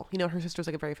a model. You know, her sister's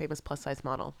like a very famous plus size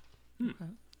model.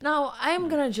 Now, I'm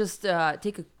going to just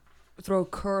throw a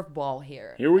curveball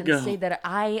here. Here we and go. say that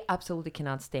I absolutely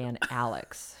cannot stand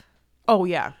Alex. Oh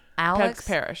yeah, Alex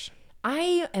Parrish,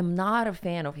 I am not a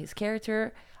fan of his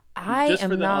character. I Just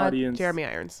am for the not audience. Jeremy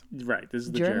Irons. Right. This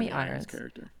is the Jeremy Jeremy Irons. Irons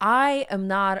character. I am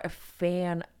not a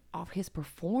fan of his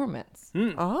performance.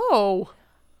 Oh,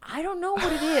 I don't know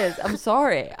what it is. I'm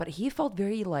sorry, but he felt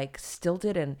very like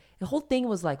stilted, and the whole thing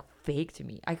was like fake to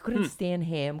me. I couldn't stand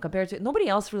him compared to nobody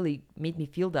else. Really made me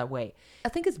feel that way. I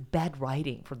think it's bad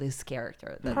writing for this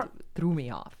character that threw me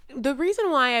off. the reason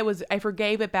why I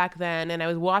forgave it back then, and I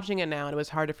was watching it now, and it was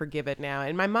hard to forgive it now.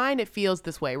 In my mind, it feels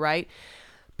this way, right?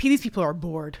 These people are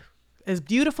bored. As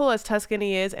beautiful as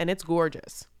Tuscany is, and it's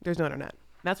gorgeous. There's no internet.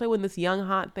 That's why when this young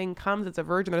hot thing comes, it's a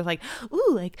virgin. They're like,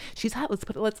 ooh, like she's hot.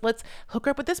 Let's hook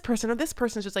her up with this person or this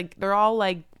person. It's just like they're all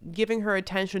like giving her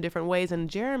attention in different ways. And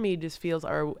Jeremy just feels,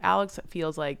 or Alex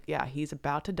feels like, yeah, he's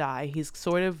about to die. He's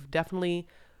sort of definitely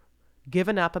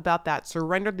given up about that,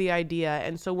 surrendered the idea.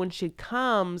 And so when she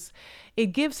comes, it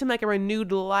gives him like a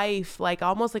renewed life, like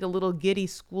almost like a little giddy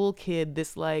school kid,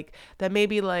 this like, that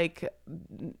maybe like,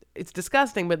 it's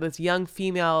disgusting, but this young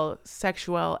female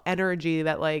sexual energy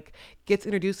that like gets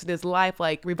introduced in his life,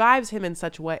 like revives him in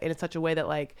such a way that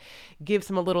like gives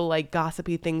him a little like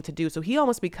gossipy thing to do. So he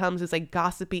almost becomes this like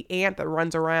gossipy aunt that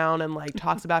runs around and like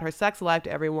talks about her sex life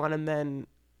to everyone. And then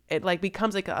it like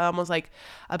becomes like almost like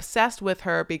obsessed with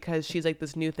her because she's like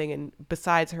this new thing. And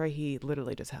besides her, he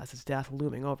literally just has his death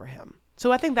looming over him.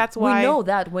 So I think that's why we know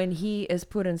that when he is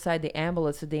put inside the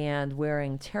ambulance at the end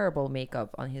wearing terrible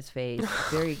makeup on his face,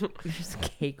 very just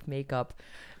cake makeup,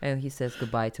 and he says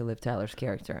goodbye to Liv Tyler's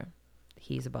character.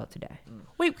 He's about to die.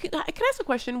 Wait, can I ask a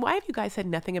question? Why have you guys said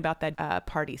nothing about that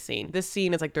party scene? This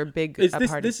scene is like their big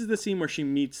party. This is the scene where she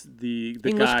meets the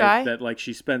English guy that like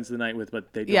she spends the night with,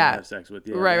 but they don't have sex with.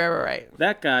 Yeah, right.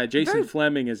 That guy, Jason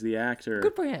Fleming, is the actor.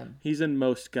 Good for him. He's in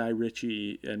most Guy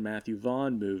Ritchie and Matthew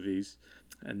Vaughn movies,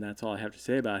 and that's all I have to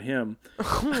say about him.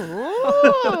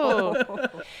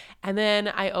 And then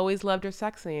I always loved her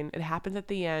sex scene. It happens at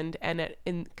the end, and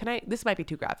this might be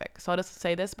too graphic, so I'll just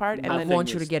say this part. And I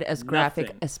want you to get as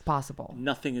graphic as possible.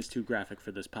 Nothing is too graphic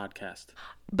for this podcast.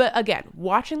 But again,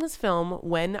 watching this film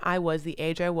when I was the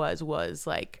age I was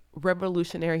like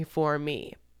revolutionary for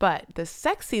me. But the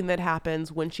sex scene that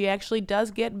happens when she actually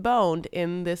does get boned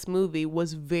in this movie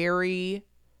was very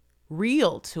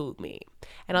real to me.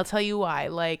 And I'll tell you why.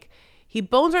 Like, he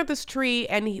bones her at this tree,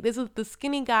 and this is the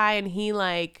skinny guy, and he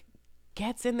like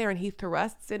gets in there and he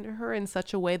thrusts into her in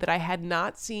such a way that I had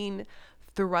not seen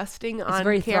thrusting on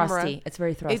camera. It's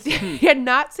very thrusty. He had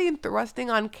not seen thrusting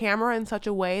on camera in such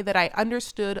a way that I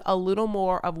understood a little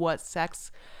more of what sex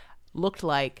looked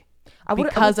like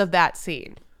because of that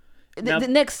scene. The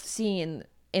next scene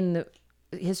in the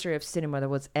history of cinema that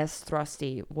was as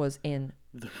thrusty was in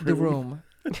The Room.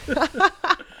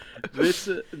 This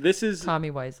is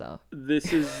Tommy Wiseau.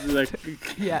 This is like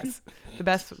yes, the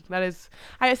best. That is,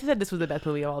 I said this was the best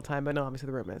movie of all time, but no, obviously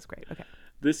The Room is great. Okay.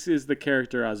 This is the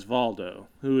character Osvaldo,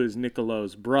 who is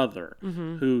Nicolo's brother,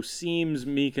 who seems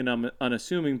meek and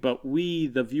unassuming, but we,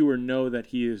 the viewer, know that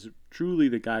he is truly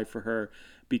the guy for her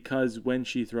because when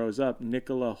she throws up,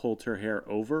 Nicola holds her hair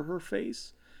over her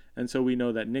face. And so we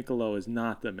know that Nicolo is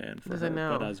not the man for her,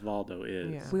 but Osvaldo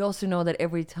is. Yeah. We also know that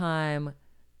every time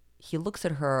he looks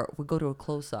at her, we go to a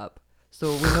close-up.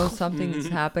 So we know something is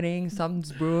happening,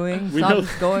 something's brewing,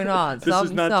 something's going on. This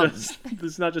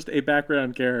is not just a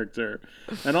background character.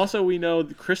 And also we know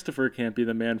Christopher can't be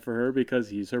the man for her because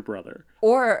he's her brother.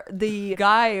 Or the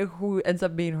guy who ends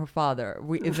up being her father.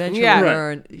 We eventually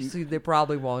learn so they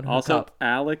probably won't hook also, up.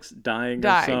 Alex dying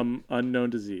of some unknown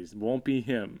disease. Won't be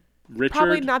him. Richard,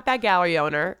 probably not that gallery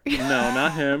owner. No,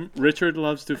 not him. Richard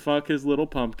loves to fuck his little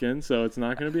pumpkin, so it's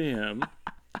not going to be him.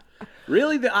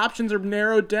 Really, the options are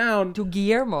narrowed down to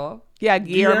Guillermo. Yeah,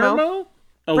 Guillermo.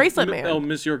 Oh, Bracelet Man. Oh,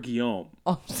 Monsieur Guillaume.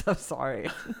 Oh, I'm so sorry.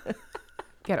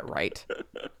 Get it right.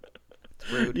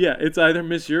 It's rude. Yeah, it's either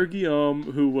Monsieur Guillaume,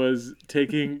 who was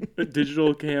taking a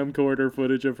digital camcorder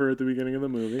footage of her at the beginning of the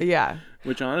movie. Yeah.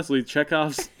 Which honestly,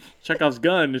 Chekhov's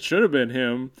gun, it should have been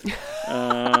him,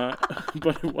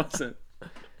 but it wasn't.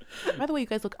 By the way, you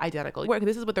guys look identical.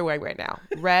 This is what they're wearing right now.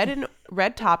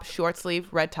 Red top, short sleeve,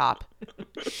 red top,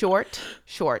 short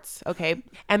shorts, okay?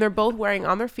 And they're both wearing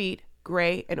on their feet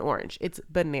gray and orange. It's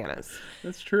bananas.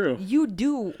 That's true. You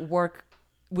do work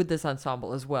with this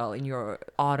ensemble as well in your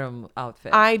autumn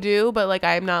outfit. I do, but like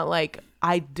I'm not like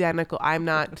identical. I'm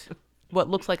not what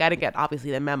looks like I didn't get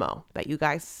obviously the memo that you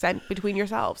guys sent between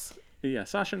yourselves. Yeah,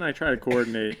 Sasha and I try to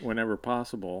coordinate whenever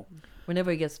possible.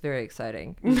 Whenever it gets very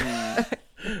exciting.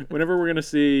 Whenever we're going to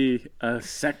see a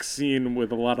sex scene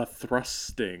with a lot of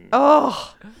thrusting.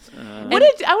 Oh. I want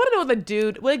to know the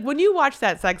dude, like when you watched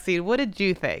that sex scene, what did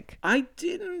you think? I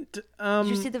didn't. Did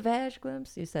you see the vag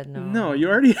glimpse? You said no. No, you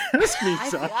already asked me,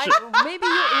 Sasha. Maybe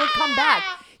it will come back.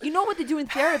 You know what they do in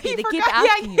therapy? They keep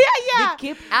asking you. Yeah. They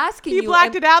keep asking you. He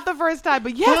blacked it out the first time,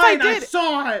 but yes, Fine, I did. I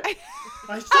saw it.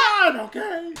 I saw it,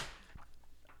 okay?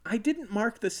 I didn't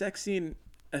mark the sex scene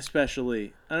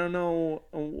especially. I don't know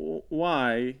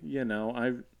why. You know,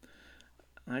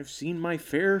 I've seen my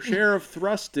fair share of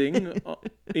thrusting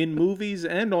in movies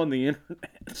and on the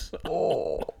internet. So.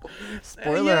 Oh,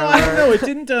 spoiler alert! Yeah, I don't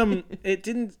know. It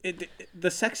didn't.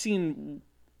 The sex scene,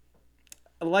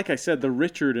 like I said, the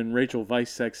Richard and Rachel Weisz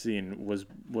sex scene was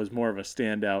more of a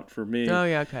standout for me. Oh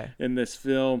yeah, okay. In this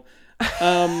film,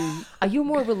 Are you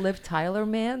more of a Liv Tyler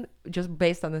man, just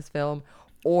based on this film,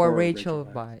 or Rachel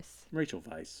Weisz? Rachel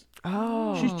Weisz.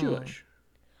 Oh. She's Jewish.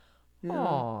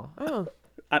 Oh, Oh.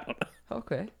 I don't know.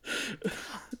 okay.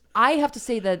 I have to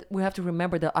say that we have to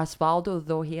remember that Osvaldo,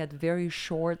 though he had very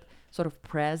short sort of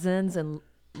presence and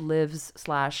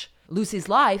lives/Lucy's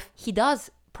life, he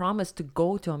does promise to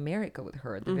go to America with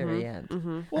her at the very end. Well,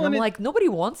 And I'm and like, nobody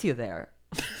wants you there.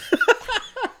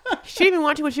 She didn't even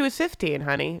want you when she was 15,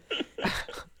 honey.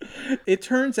 It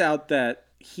turns out that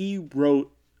he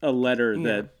wrote a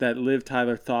letter that Liv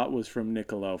Tyler thought was from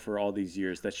Niccolo for all these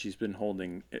years that she's been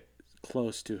holding it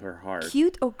close to her heart.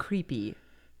 Cute or creepy?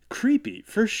 Creepy,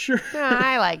 for sure.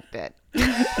 I liked it.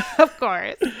 Of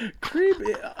course.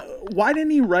 Creepy. Why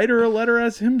didn't he write her a letter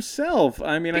as himself?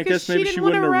 I mean, Because I guess maybe she she didn't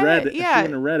wouldn't have wanna read read it. it, She yeah.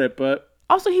 wouldn't have read it, but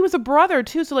Also, he was a brother,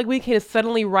 too, so, like, we can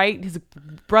suddenly write his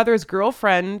brother's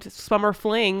girlfriend, summer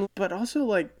fling. also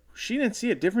like she didn't see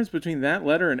a difference between that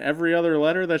letter and every other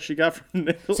letter that she got from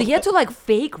Niccolo. So he had to like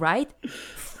fake, right?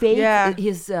 Fake Yeah.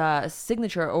 his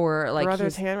signature or like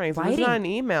Brother's his handwriting. So this writing. is not an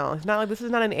email. It's not like, this is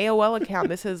not an AOL account.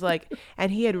 This is like,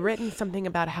 and he had written something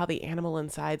about how the animal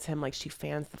inside him, like she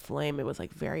fans the flame. It was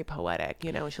like very poetic,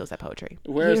 you know, and she loves that poetry.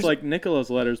 Whereas Here's- like Niccolo's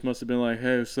letters must have been like,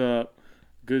 "Hey, what's up?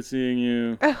 Good seeing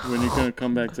you. When you gonna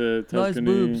come back to Nice Tuscany?"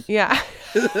 boobs. Yeah.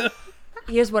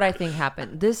 Here's what I think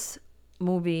happened. This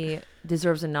movie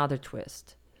deserves another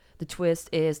twist. The twist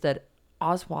is that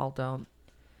Osvaldo,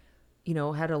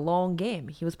 had a long game.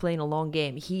 He was playing a long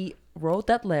game. He wrote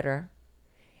that letter.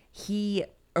 He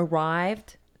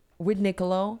arrived with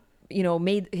Niccolo,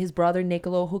 made his brother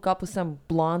Niccolo hook up with some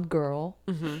blonde girl.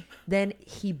 Then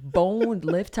he boned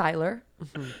Liv Tyler,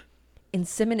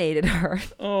 inseminated her.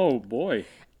 Oh boy.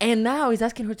 And now he's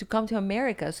asking her to come to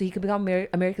America so he could become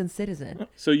American citizen.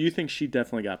 So you think she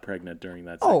definitely got pregnant during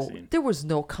that sex Oh, scene? there was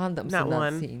no condoms Not in that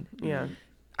one. scene. Yeah.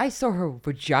 I saw her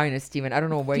vagina, Steven. I don't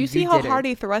know where Do you see how hard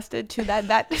he thrusted to that?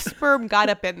 That sperm got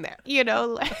up in there,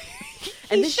 like,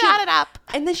 And he then shot it up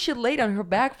And then she laid on her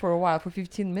back for a while, for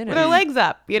 15 minutes. with her legs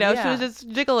up, She Yeah. was just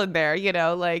jiggling there,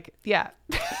 yeah.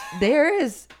 There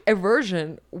is a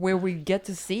version where we get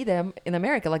to see them in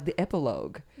America, like the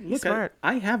epilogue. Look, smart.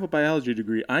 I have a biology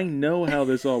degree. I know how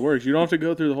this all works. You don't have to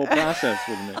go through the whole process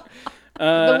with me.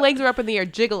 The legs were up in the air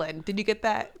jiggling. Did you get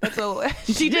that? That's what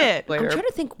she did. I'm trying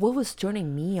to think what was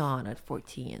turning me on at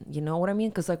 14. You know what I mean?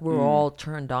 Because like we're all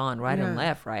turned on right and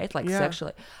left, right? Like Yeah.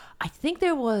 sexually. I think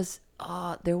there was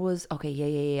okay,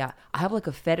 yeah. I have like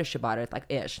a fetish about it, like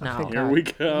ish now. Here we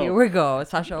go. Here we go.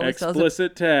 Sasha always tells it.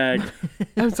 Explicit tag.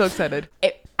 I'm so excited.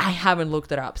 I haven't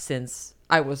looked it up since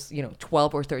I was,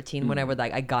 12 or 13, whenever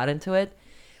like I got into it.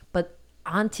 But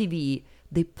on TV,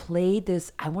 they played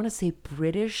this, I want to say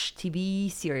British TV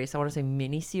series, I want to say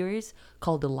mini series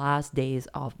called The Last Days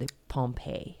of the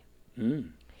Pompeii.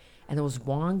 And there was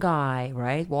one guy,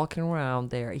 right, walking around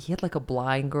there. He had like a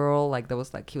blind girl, like that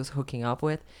was like he was hooking up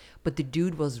with, but the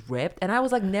dude was ripped. And I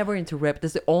was like never into ripped. This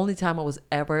is the only time I was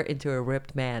ever into a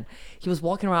ripped man. He was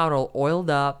walking around all oiled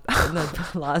up in the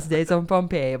last days of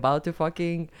Pompeii, about to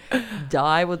fucking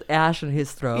die with ash in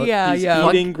his throat. Yeah, He's yeah.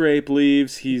 eating grape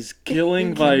leaves. He's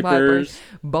killing vipers.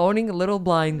 boning a little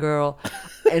blind girl.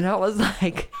 And I was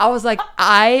like,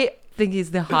 I think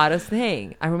he's the hottest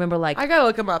thing. I remember like, I gotta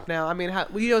look him up now. I mean,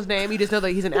 you know his name? You just know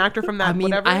that he's an actor from that. I mean,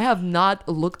 whatever. I have not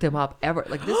looked him up ever.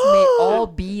 Like this may all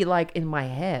be like in my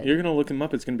head. You're gonna look him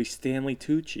up. It's gonna be Stanley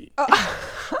Tucci.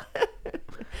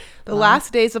 The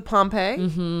Last Days of Pompeii.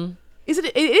 Mm-hmm.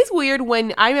 It is weird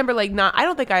when I remember I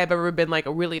don't think I have ever been like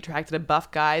really attracted to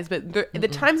buff guys, but the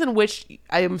times in which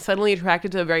I am suddenly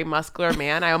attracted to a very muscular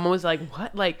man, I'm always like,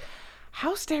 what? Like,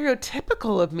 how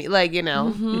stereotypical of me? Like,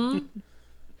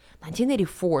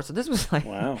 1984, so this was like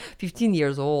Wow. 15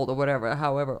 years old or whatever,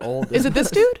 however old. Is it this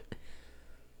dude?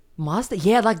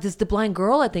 Like this, the blind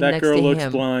girl, I think, That next girl to looks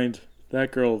him. blind.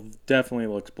 That girl definitely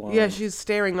looks blind. Yeah, she's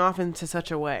staring off into such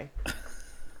a way.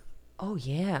 Oh,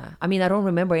 yeah. I mean, I don't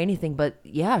remember anything, but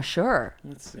yeah, sure.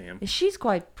 Let's see him. She's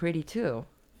quite pretty, too.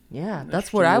 Yeah, that's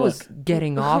Interesting what I was look.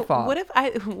 getting off of. What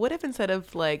if instead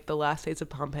of like the last days of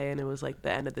Pompeii and it was like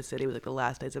the end of the city, it was like the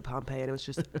last days of Pompeii and it was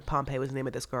just Pompeii was the name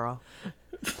of this girl.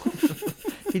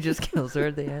 He just kills her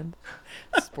at the end.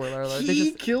 Spoiler alert. They He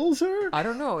just, kills her? I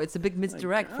don't know. It's a big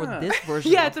misdirect for God. this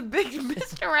version. Yeah, of- it's a big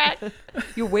misdirect.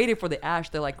 You're waiting for the ash.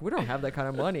 They're like, we don't have that kind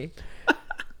of money. We're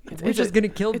It's just a- going to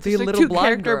kill it's the just a little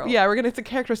blind two-character- girl. Yeah, it's a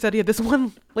character study of this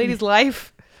one lady's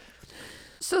life.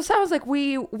 So it sounds like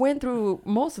we went through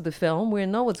most of the film. We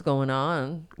know what's going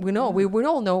on. We know we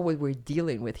all know what we're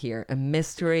dealing with here: a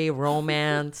mystery,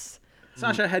 romance,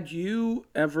 Sasha, had you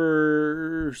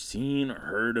ever seen or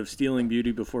heard of Stealing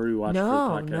Beauty before we watched for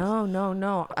the podcast?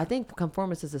 No. I think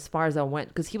Conformist is as far as I went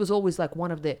because he was always like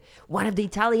one of the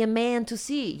Italian man to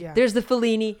see. Yeah. There's the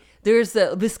Fellini, there's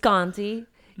the Visconti,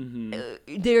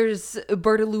 there's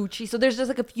Bertolucci. So there's just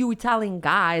like a few Italian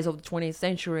guys of the 20th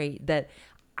century that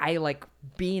I like.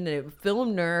 Being a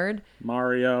film nerd,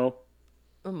 Mario,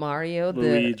 Luigi.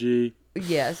 Luigi.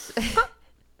 Yes.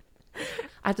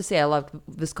 I have to say I love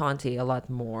Visconti a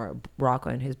lot more. Rocco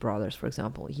and his brothers, for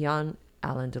example. Young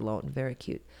Alan Delon, very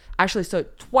cute. Actually, saw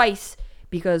it twice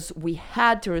because we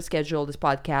had to reschedule this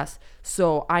podcast.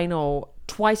 So I know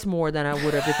twice more than I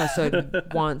would have if I saw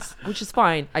it once, which is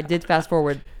fine. I did fast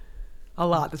forward A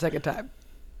lot the second time.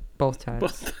 both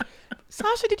times.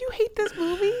 Sasha, did you hate this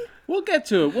movie? We'll get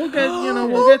to it. We'll get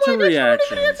to reactions.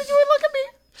 She won't even answer. Look at me.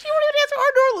 She won't even answer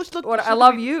our door. Look, Well, I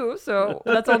love you, so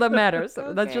that's all that matters.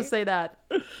 So let's just say that.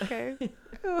 Okay.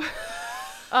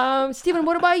 Stephen,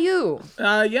 what about you?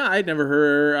 Yeah, I'd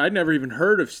never even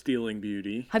heard of Stealing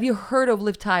Beauty. Have you heard of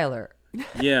Liv Tyler?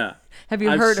 Yeah. Have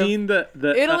you I've heard of seen the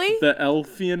Italy? the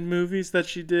Elfian movies that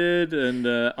she did and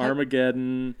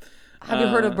Armageddon. Have you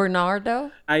heard of Bernardo?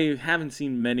 I haven't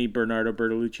seen many Bernardo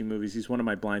Bertolucci movies. He's one of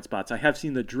my blind spots. I have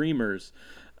seen The Dreamers,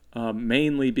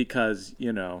 mainly because,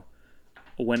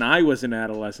 when I was an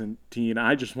adolescent teen,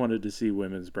 I just wanted to see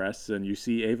women's breasts, and you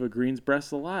see Ava Green's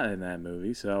breasts a lot in that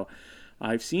movie. So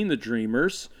I've seen The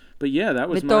Dreamers, but yeah, that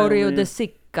was Vittorio my De only...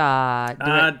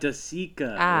 Sica. De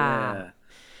Sica. Ah. Yeah.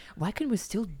 Why couldn't we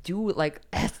still do like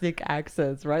ethnic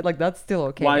accents, right? Like that's still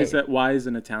okay. Why is that? Why is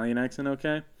an Italian accent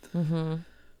okay? Mm-hmm.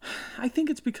 I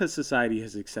think it's because society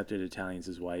has accepted Italians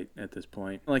as white at this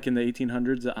point. Like in the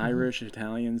 1800s, the Irish,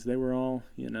 Italians, they were all,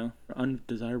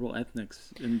 undesirable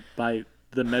ethnics by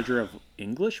the measure of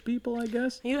English people, I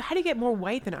guess. How do you get more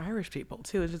white than Irish people,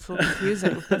 too? It's just a little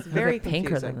confusing. It's very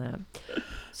pinker confusing. than that.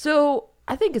 So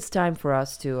I think it's time for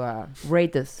us to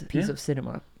rate this piece of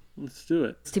cinema. Let's do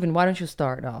it. Stephen, why don't you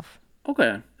start off?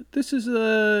 Okay. This is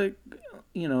a,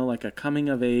 like a coming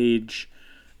of age,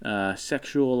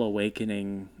 sexual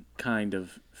awakening kind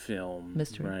of film.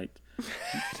 Mystery. Right.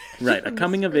 Right. A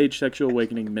coming of age sexual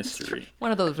awakening mystery.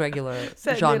 One of those regular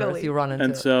Set in genres Italy. you run into.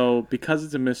 And so, because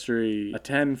it's a mystery, a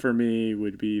 10 for me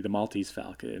would be the Maltese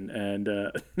Falcon. And,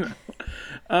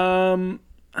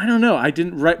 I don't know. I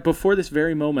didn't, right before this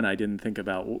very moment, I didn't think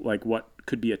about, like, what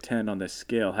could be a 10 on this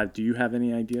scale. Do you have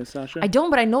any idea, Sasha? I don't,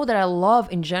 but I know that I love,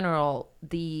 in general,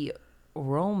 the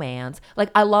romance.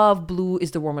 Like, I love Blue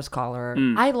is the Warmest Color.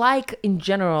 I like, in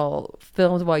general,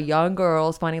 films about young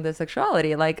girls finding their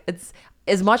sexuality. Like, it's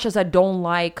as much as I don't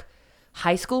like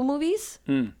high school movies,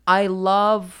 I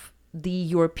love the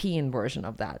European version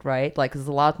of that, right? Like, it's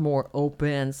a lot more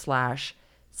open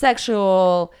 /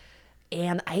 sexual.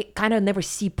 And I kind of never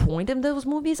see point in those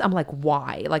movies. I'm like,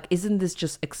 why? Like, isn't this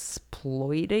just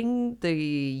exploiting the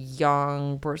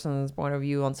young person's point of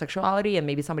view on sexuality and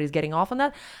maybe somebody's getting off on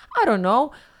that? I don't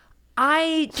know.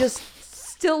 I just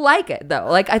still like it, though.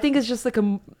 Like, I think it's just like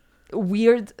a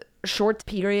weird short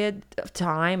period of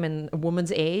time and a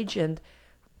woman's age. And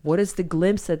what is the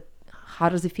glimpse at how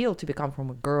does it feel to become from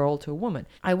a girl to a woman?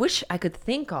 I wish I could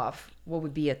think of what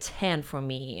would be a 10 for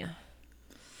me.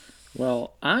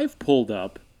 Well, I've pulled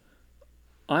up.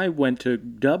 I went to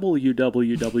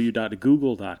www.google.com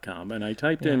and I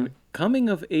typed in coming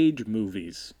of age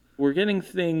movies. We're getting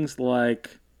things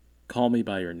like Call Me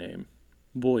by Your Name,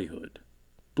 Boyhood,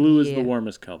 Blue is the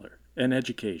Warmest Color, An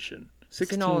Education,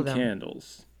 16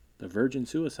 Candles, The Virgin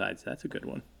Suicides. That's a good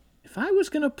one. If I was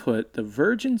going to put The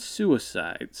Virgin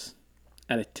Suicides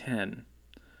at a 10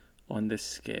 on this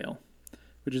scale,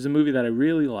 which is a movie that I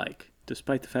really like,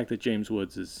 despite the fact that James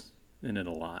Woods is in it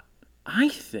a lot, I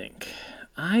think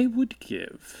I would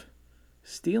give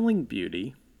Stealing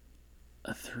Beauty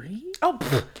a 3? Oh,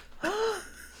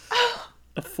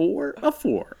 A 4? A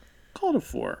 4. Call it a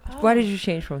 4. Why did you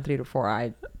change from 3 to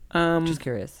 4? I'm just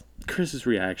curious. Chris's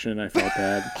reaction, I felt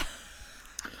bad.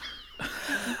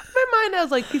 my mind, I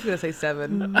was like, he's going to say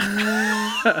 7. You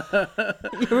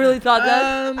really thought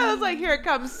that? I was like, here it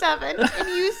comes 7. And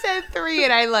you said 3,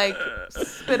 and I, like,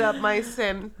 spit up my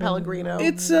San Pellegrino.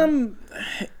 It's, okay.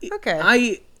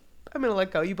 I'm going to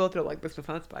let go. You both don't like this film.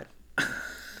 That's fine. I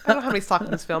don't know how many stock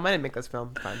in this film. I didn't make this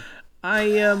film. It's fine. I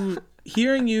am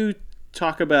hearing you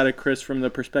talk about it, Chris, from the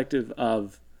perspective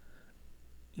of,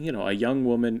 a young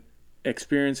woman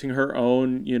experiencing her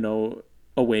own,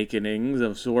 awakenings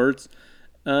of sorts,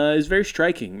 is very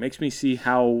striking. Makes me see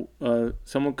how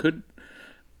someone could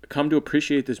come to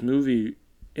appreciate this movie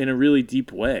in a really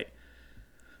deep way.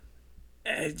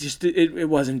 It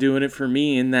wasn't doing it for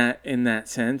me in that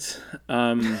sense.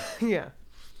 Yeah.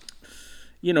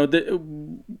 you know,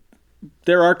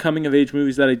 there are coming of age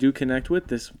movies that I do connect with.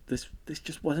 This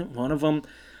just wasn't one of them.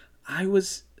 I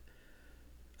was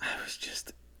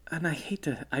just, and I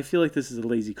feel like this is a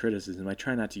lazy criticism. I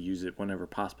try not to use it whenever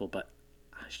possible, but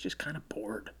I was just kind of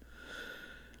bored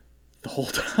the whole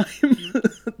time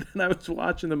that I was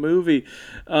watching the movie.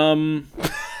 I love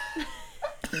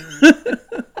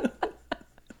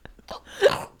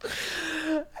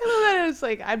that it's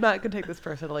like, I'm not gonna take this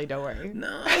personally, don't worry.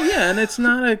 No, yeah, and it's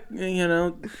not a,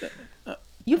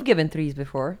 You've given threes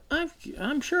before.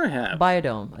 I'm sure I have.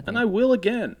 Biodome, I think. And I will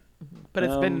again. But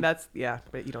it's been, but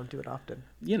you don't do it often.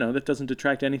 That doesn't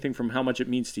detract anything from how much it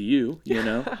means to you,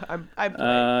 I'm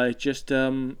It just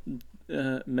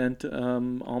meant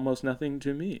almost nothing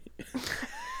to me.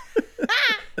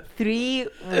 3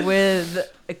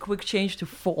 with a quick change to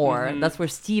 4. That's where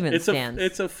Steven stands.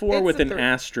 It's a 4 with a an 3.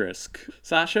 asterisk.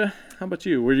 Sasha, how about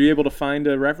you? Were you able to find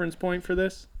a reference point for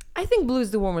this? I think Blue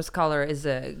is the Warmest Color is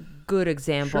a good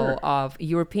example Sure. of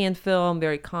European film,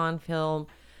 very con film,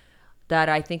 that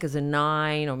I think is a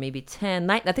 9 or maybe 10.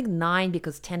 I think 9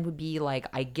 because 10 would be like,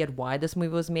 I get why this movie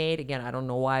was made. Again, I don't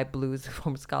know why Blue is the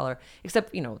Warmest Color,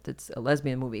 except, it's a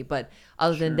lesbian movie. But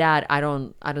other than that, I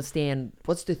don't understand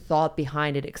what's the thought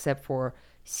behind it except for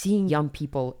seeing young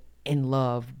people in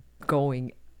love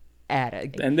going at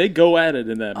it. And they go at it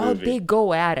in that movie. Oh, they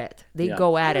go at it. They Yeah.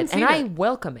 go at I it. haven't And seen I it.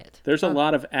 welcome it. There's a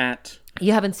lot of at.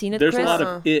 You haven't seen it, There's Chris? a lot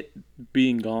of it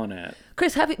being gone at.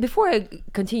 Chris, before I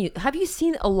continue, have you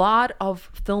seen a lot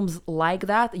of films like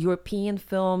that? European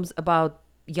films about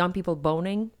young people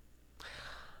boning?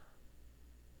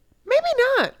 Maybe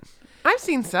not. I've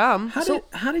seen some.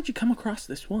 How did you come across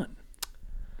this one?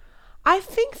 I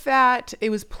think that it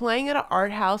was playing at an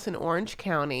art house in Orange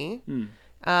County.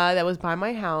 That was by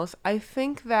my house. I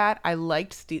think that I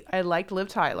liked Liv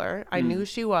Tyler. I knew who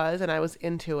she was, and I was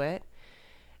into it.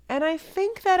 And I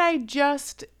think that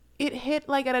it hit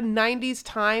like at a 90s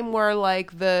time where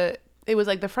it was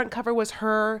like the front cover was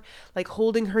her like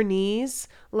holding her knees,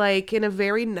 like in a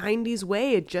very 90s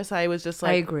way. I was just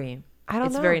like, I agree. I don't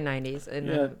it's know. very 90s. And,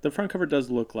 Yeah, the front cover does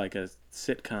look like a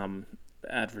sitcom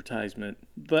advertisement,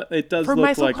 but it does For look My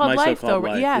like So-Called My Life, So-Called though.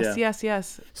 Life. Yes, yeah.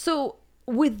 yes. So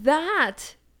with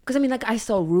that, because I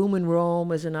saw Room in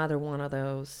Rome as another one of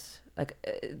those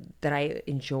that I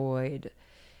enjoyed.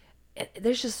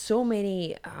 There's just so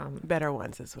many Better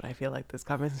ones is what I feel like this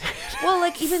conversation.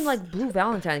 well, even Blue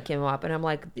Valentine came up, and I'm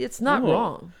like, it's not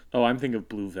wrong. Oh, I'm thinking of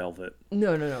Blue Velvet.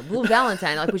 No. Blue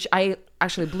Valentine, which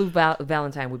Blue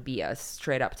Valentine would be a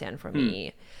straight up 10 for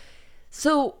me.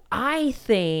 So I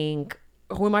think,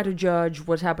 who am I to judge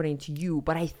what's happening to you?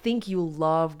 But I think you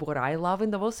love what I love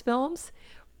in those films,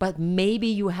 but maybe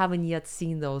you haven't yet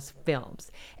seen those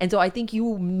films. And so I think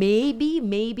you maybe,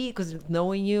 because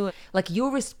knowing you,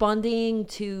 you're responding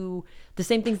to the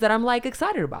same things that I'm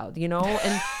excited about,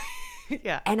 and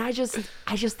Yeah. and I just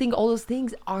think all those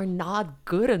things are not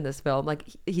good in this film.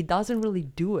 He doesn't really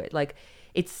do it. I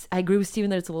agree with Steven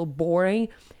that it's a little boring.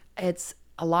 It's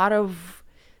a lot of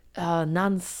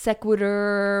non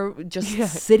sequitur, just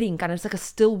sitting kind of. It's like a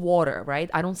still water,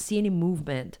 right? I don't see any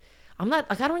movement. I'm not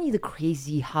I don't need a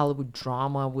crazy Hollywood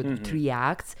drama with 3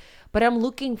 acts, but I'm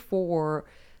looking for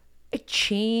a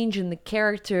change in the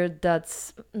character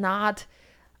that's not,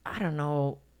 I don't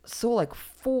know, so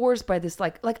forced by this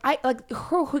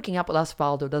her hooking up with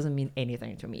Osvaldo doesn't mean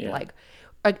anything to me. Yeah.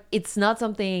 It's not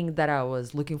something that I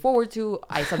was looking forward to.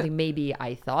 Something maybe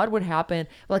I thought would happen.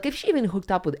 But if she even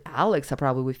hooked up with Alex, I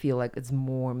probably would feel like it's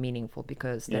more meaningful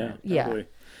because Probably.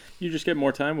 You just get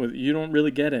more time with. You don't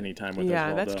really get any time with.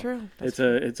 Yeah, Osvaldo. that's true.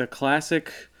 It's a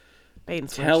classic Bait and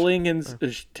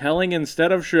switch. telling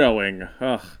instead of showing.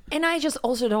 Ugh. And I just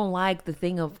also don't like the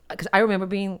thing of, because I remember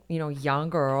being, young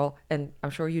girl, and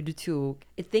I'm sure you do too,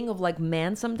 a thing of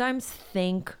men sometimes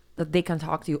think that they can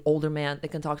talk to you, older men, they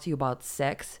can talk to you about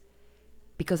sex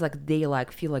because they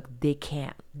feel like they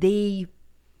can't. They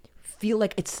feel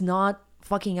like it's not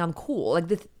fucking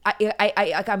uncool.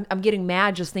 I'm getting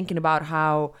mad just thinking about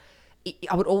how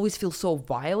I would always feel so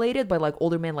violated by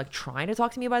older men trying to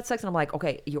talk to me about sex, and I'm like,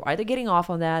 okay, you're either getting off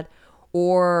on that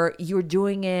or you're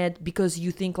doing it because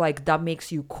you think that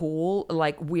makes you cool,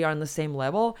 we are on the same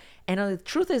level. And the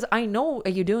truth is, I know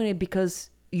you're doing it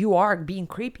because you are being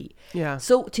creepy. Yeah.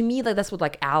 So to me, that's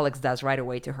what Alex does right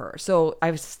away to her. So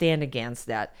I stand against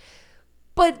that.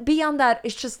 But beyond that,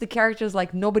 it's just the characters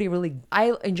nobody really.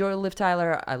 I enjoy Liv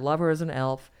Tyler. I love her as an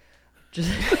elf.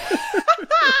 Just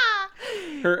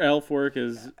Her elf work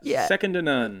is second to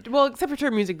none. Well, except for her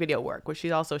music video work, which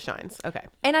she also shines. Okay.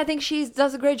 And I think she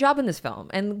does a great job in this film.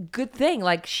 And good thing,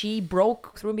 she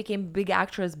broke through and became a big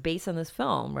actress based on this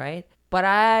film, right?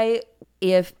 But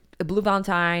if Blue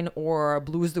Valentine or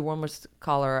Blue is the warmest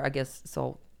color, I guess.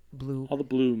 So blue. All the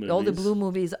blue movies. All the blue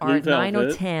movies Blue are 9 or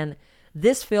Velvet. 10.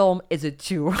 This film is a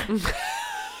 2.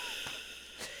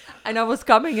 And I was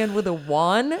coming in with a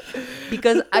 1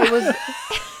 because I was,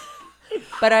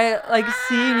 but I like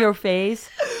seeing your face.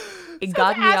 It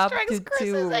got me up to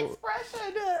 2.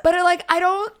 But I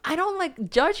don't like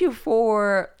judge you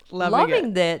for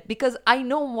loving that because I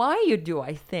know why you do.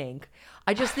 I think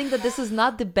I just think that this is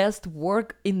not the best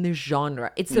work in the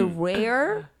genre. It's a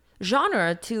rare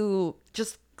genre to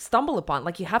just stumble upon.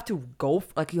 Like you have to go,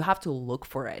 like you have to look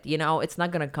for it. You know, it's not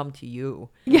gonna come to you.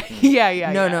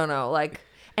 Yeah. No. Like,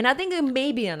 and I think it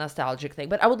may be a nostalgic thing,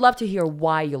 but I would love to hear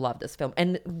why you love this film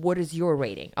and what is your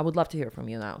rating. I would love to hear from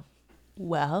you now.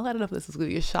 Well, I don't know if this is going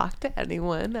to be a shock to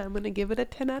anyone. I'm going to give it a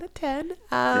 10 out of 10.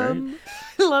 I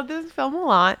love this film a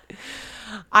lot.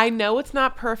 I know it's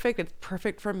not perfect. It's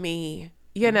perfect for me,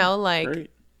 you know, like,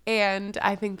 Great. and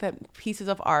I think that pieces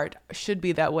of art should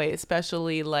be that way,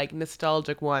 especially like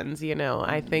nostalgic ones, you know.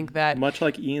 I think that Much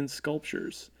like Ian's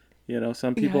sculptures. You know,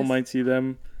 some people Yes. might see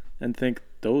them and think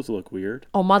those look weird.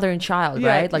 Oh, Mother and Child, Yeah,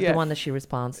 right? Like yes. the one that she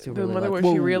responds to. the Really mother like,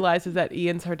 where she "Whoa." realizes that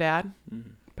Ian's her dad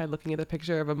by looking at the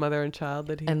picture of a mother and child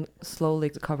that he And slowly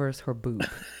covers her boob.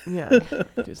 yeah.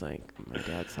 She's like, my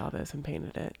dad saw this and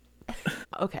painted it.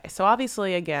 Okay, so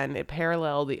obviously, again, it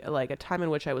paralleled like a time in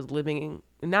which I was living.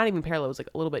 Not even parallel. It was like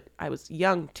a little bit. I was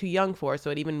too young for. So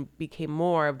it even became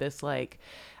more of this like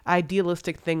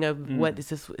idealistic thing of what is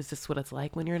this? Is this what it's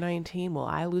like when you're 19? Will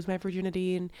I lose my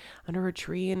virginity under a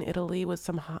tree in Italy with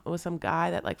some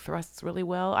guy that like thrusts really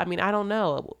well? I mean, I don't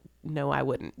know. No, I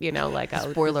wouldn't. You know, like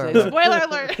Spoiler alert. alert. Spoiler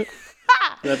alert.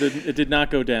 It did not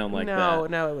go down like no,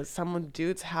 that. No, it was some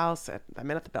dude's house. I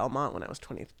met at the Belmont when I was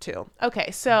 22.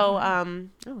 Okay, so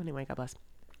anyway, God bless.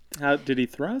 How did he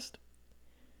thrust?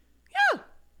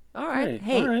 All right.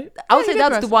 Hey, Hey, all right. I would Yeah, say he did that's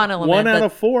thrust. the one element. 1 out that-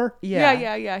 of 4. Yeah.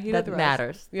 He That did the rest.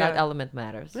 matters. Yeah. That element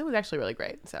matters. It was actually really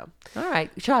great. So All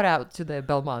right. Shout out to the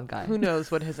Belmont guy. who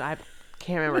knows what I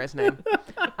can't remember his name.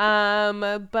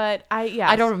 But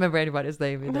I don't remember anybody's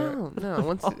name either. No.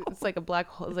 Once it's like a black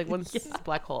hole. It's like once it's a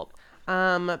black hole.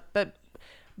 But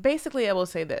basically, I will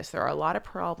say this: there are a lot of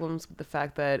problems with the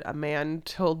fact that a man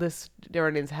told this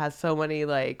Duranians has so many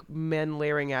like men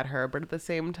leering at her, but at the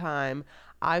same time,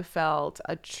 I felt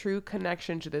a true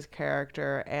connection to this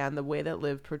character, and the way that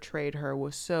Liv portrayed her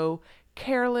was so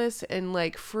careless and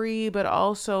like free, but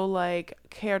also like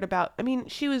cared about. I mean,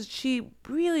 she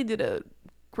really did a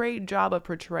great job of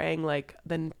portraying like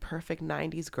the perfect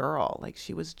 90s girl. Like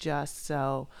she was just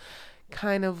so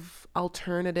kind of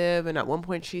alternative, and at one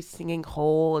point she's singing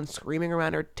Hole and screaming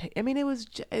around her I mean, it was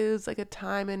like a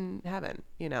time in heaven,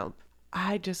 you know.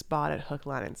 I just bought it hook,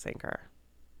 line, and sinker.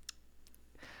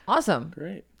 Awesome.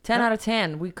 Great. 10 out of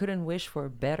 10. We couldn't wish for a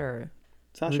better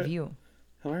Sasha, review.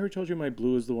 have I ever told you my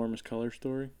blue is the warmest color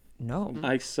story? No.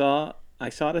 I saw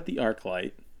it at the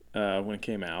ArcLight when it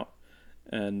came out,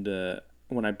 and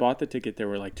when I bought the ticket, there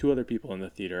were like 2 other people in the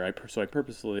theater.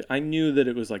 I knew that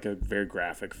it was like a very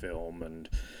graphic film, and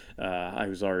I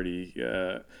was already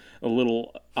a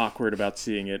little awkward about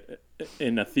seeing it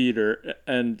in a theater,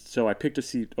 and so I picked a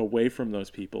seat away from those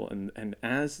people. And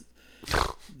as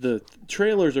the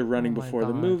trailers are running Oh my before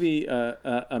the gosh. movie,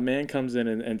 a man comes in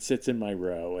and sits in my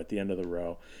row at the end of the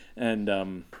row,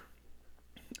 and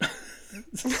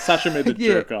Sasha made the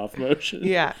Yeah. jerk off motion.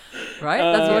 Yeah. Right?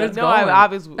 That's what it's No, going. I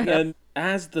was And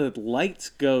as the lights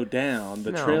go down,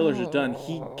 the No. trailers are done.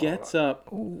 He gets up.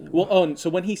 Well, and so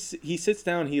when he sits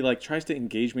down, he like tries to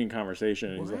engage me in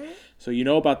conversation. And he's like, "So you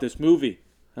know about this movie?"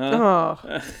 Huh?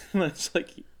 oh And it's like,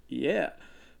 "Yeah,"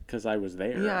 because I was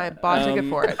there. yeah, I bought a ticket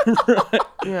for it. Right.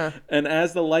 Yeah. And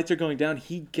as the lights are going down,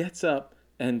 he gets up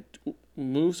and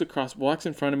moves across, walks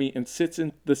in front of me, and sits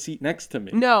in the seat next to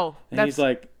me. No, And he's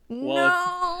like,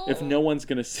 "Well, if No. no one's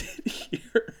gonna sit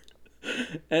here,"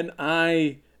 and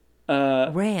I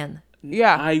Ran.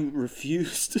 yeah. I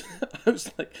refused. I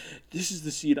was like, "This is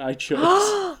the seat I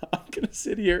chose. I'm gonna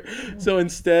sit here." So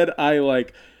instead, I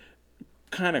like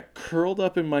kind of curled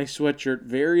up in my sweatshirt,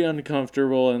 very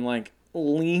uncomfortable, and like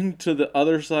leaned to the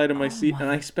other side of my seat. And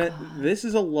I spent. This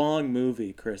is a long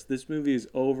movie, Chris. This movie is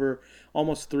over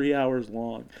almost 3 hours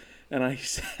long, and I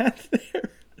sat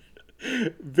there,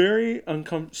 very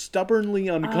stubbornly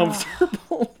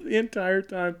uncomfortable the entire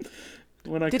time.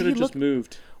 When I Did could he have just look-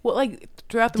 moved. Well, like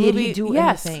throughout the Did movie, he do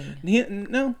yes. anything?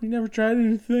 No, he never tried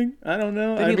anything. I don't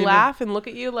know. Did he laugh and look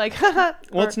at you like?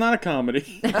 Well, it's not a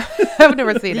comedy. I've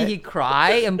never seen Did it. he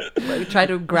cry and try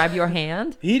to grab your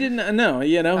hand? He didn't. No,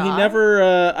 he never.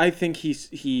 I think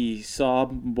he saw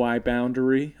my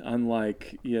boundary,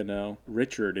 unlike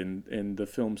Richard in the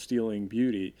film Stealing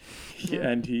Beauty,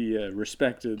 and he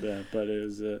respected that. But it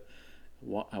was a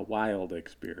wild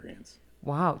experience.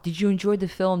 Wow. Did you enjoy the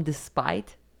film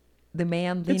despite the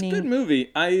man leaning? It's a good movie.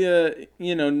 I,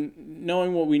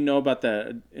 knowing what we know about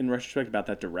that in retrospect about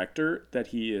that director, that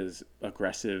he is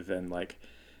aggressive and like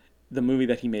the movie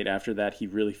that he made after that, he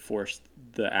really forced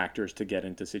the actors to get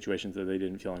into situations that they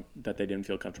didn't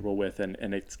feel comfortable with, and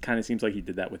it kind of seems like he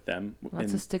did that with them. Lots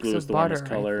in of sticks Blue of is the Warmest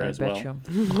butter, Color I as bet well.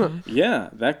 you. Yeah,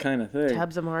 that kind of thing.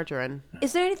 Tubs of margarine.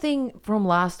 Is there anything from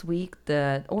last week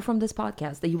or from this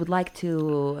podcast that you would like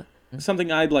to?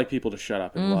 Something I'd like people to shut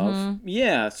up and love.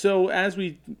 Yeah, so as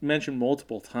we mentioned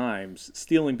multiple times,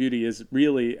 Stealing Beauty is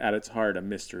really at its heart a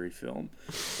mystery film.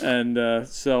 And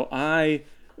so I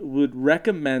would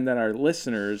recommend that our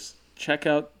listeners check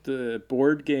out the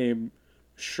board game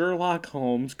Sherlock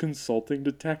Holmes Consulting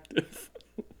Detective.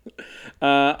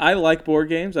 I like board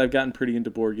games. I've gotten pretty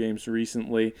into board games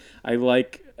recently.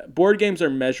 Board games are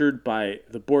measured by,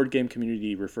 the board game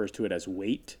community refers to it as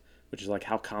weight, which is like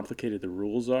how complicated the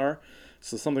rules are.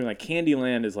 So something like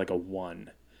Candyland is like a 1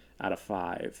 out of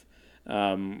 5,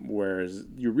 whereas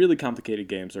your really complicated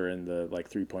games are in the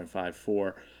like 3.5,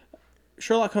 4.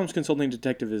 Sherlock Holmes Consulting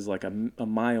Detective is like a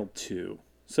mild 2.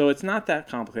 So it's not that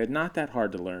complicated, not that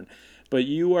hard to learn. But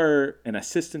you are an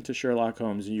assistant to Sherlock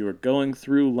Holmes, and you are going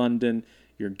through London,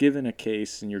 you're given a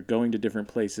case, and you're going to different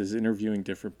places, interviewing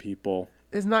different people.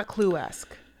 It's not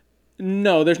Clue-esque.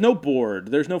 No, there's no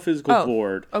board. There's no physical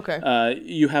board. Okay.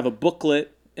 You have a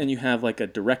booklet, and you have like a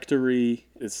directory.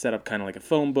 It's set up kind of like a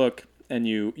phone book, and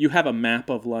you have a map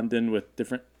of London with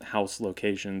different house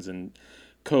locations and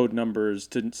code numbers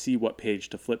to see what page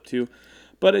to flip to.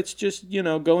 But it's just,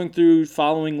 going through,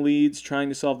 following leads, trying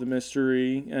to solve the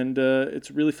mystery, and it's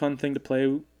a really fun thing to play.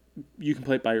 You can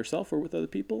play it by yourself or with other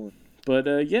people. But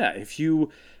if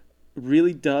you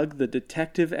really dug the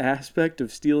detective aspect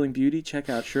of Stealing Beauty, check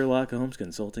out Sherlock Holmes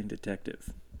Consulting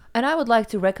Detective. And I would like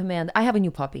to recommend, I have a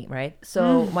new puppy, right?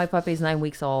 So my puppy is 9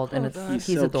 weeks old, and he's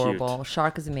so adorable. cute.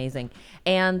 Shark is amazing.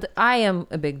 And I am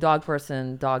a big dog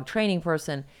person, dog training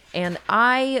person. And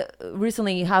I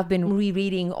recently have been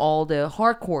rereading all the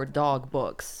hardcore dog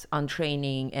books on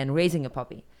training and raising a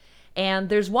puppy. And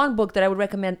there's one book that I would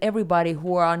recommend everybody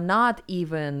who are not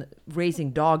even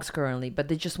raising dogs currently, but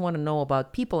they just want to know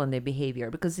about people and their behavior,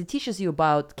 because it teaches you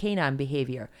about canine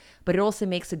behavior, but it also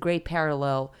makes a great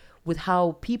parallel with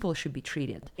how people should be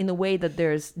treated, in the way that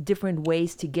there's different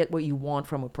ways to get what you want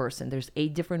from a person. There's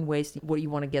 8 different ways where you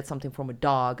want to get something from a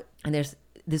dog, and there's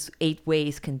this 8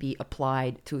 ways can be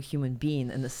applied to a human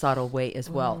being in a subtle way as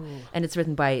well. Ooh. And it's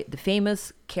written by the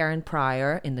famous Karen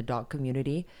Pryor in the dog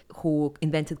community, who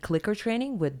invented clicker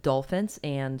training with dolphins,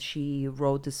 and she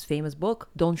wrote this famous book,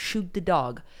 Don't Shoot the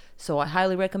Dog. So I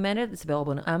highly recommend it. It's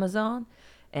available on Amazon,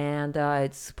 and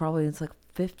it's like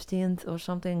 15th or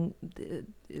something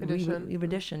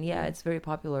edition. Yeah, it's very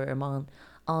popular among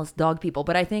us dog people,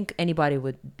 but I think anybody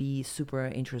would be super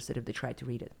interested if they tried to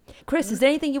read it. Chris, is there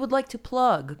anything you would like to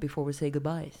plug before we say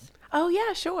goodbyes? Oh,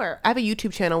 yeah, sure. I have a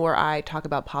YouTube channel where I talk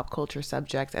about pop culture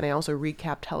subjects, and I also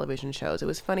recap television shows. It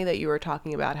was funny that you were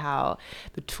talking about how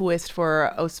the twist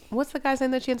for, what's the guy's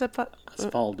name that she ends up...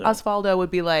 Osvaldo would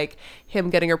be like him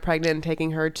getting her pregnant and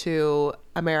taking her to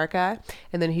America,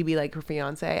 and then he'd be like her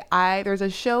fiance. There's a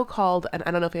show called, and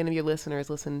I don't know if any of your listeners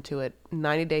listen to it,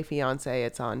 90 Day Fiance.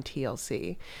 It's on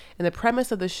TLC. And the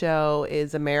premise of the show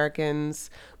is Americans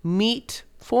meet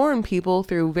foreign people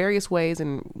through various ways,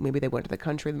 and maybe they went to the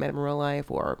country, they met them in real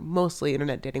life, or mostly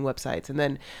internet dating websites. And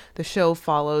then the show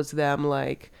follows them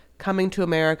like coming to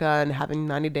America and having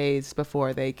 90 days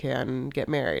before they can get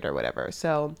married or whatever.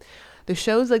 So the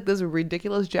show's like this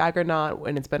ridiculous juggernaut,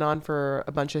 and it's been on for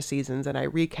a bunch of seasons, and I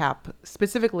recap,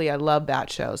 specifically I love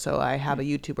that show, so I have a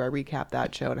YouTube where I recap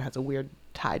that show, and it has a weird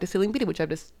tie to Stealing Beauty, which I've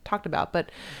just talked about.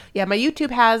 But yeah, my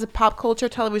YouTube has pop culture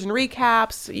television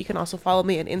recaps. You can also follow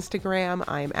me on Instagram.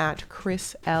 I'm at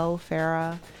Chris L.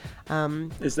 Farah.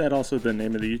 Is that also the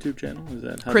name of the YouTube channel? Is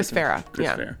that Chris Farah? Chris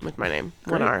yeah, Farah. with my name.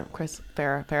 Great. 1 R. Chris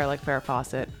Farah. Farah like Farrah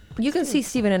Fawcett. You can see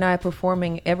Steven and I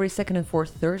performing every second and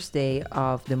fourth Thursday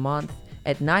of the month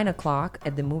at 9 o'clock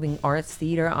at the Moving Arts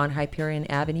Theater on Hyperion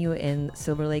Avenue in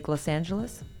Silver Lake, Los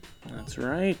Angeles. That's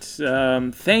right.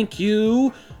 Thank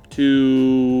you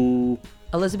to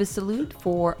Elizabeth Salute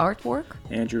for artwork.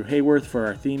 Andrew Hayworth for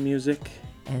our theme music.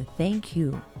 And thank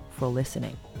you for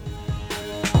listening.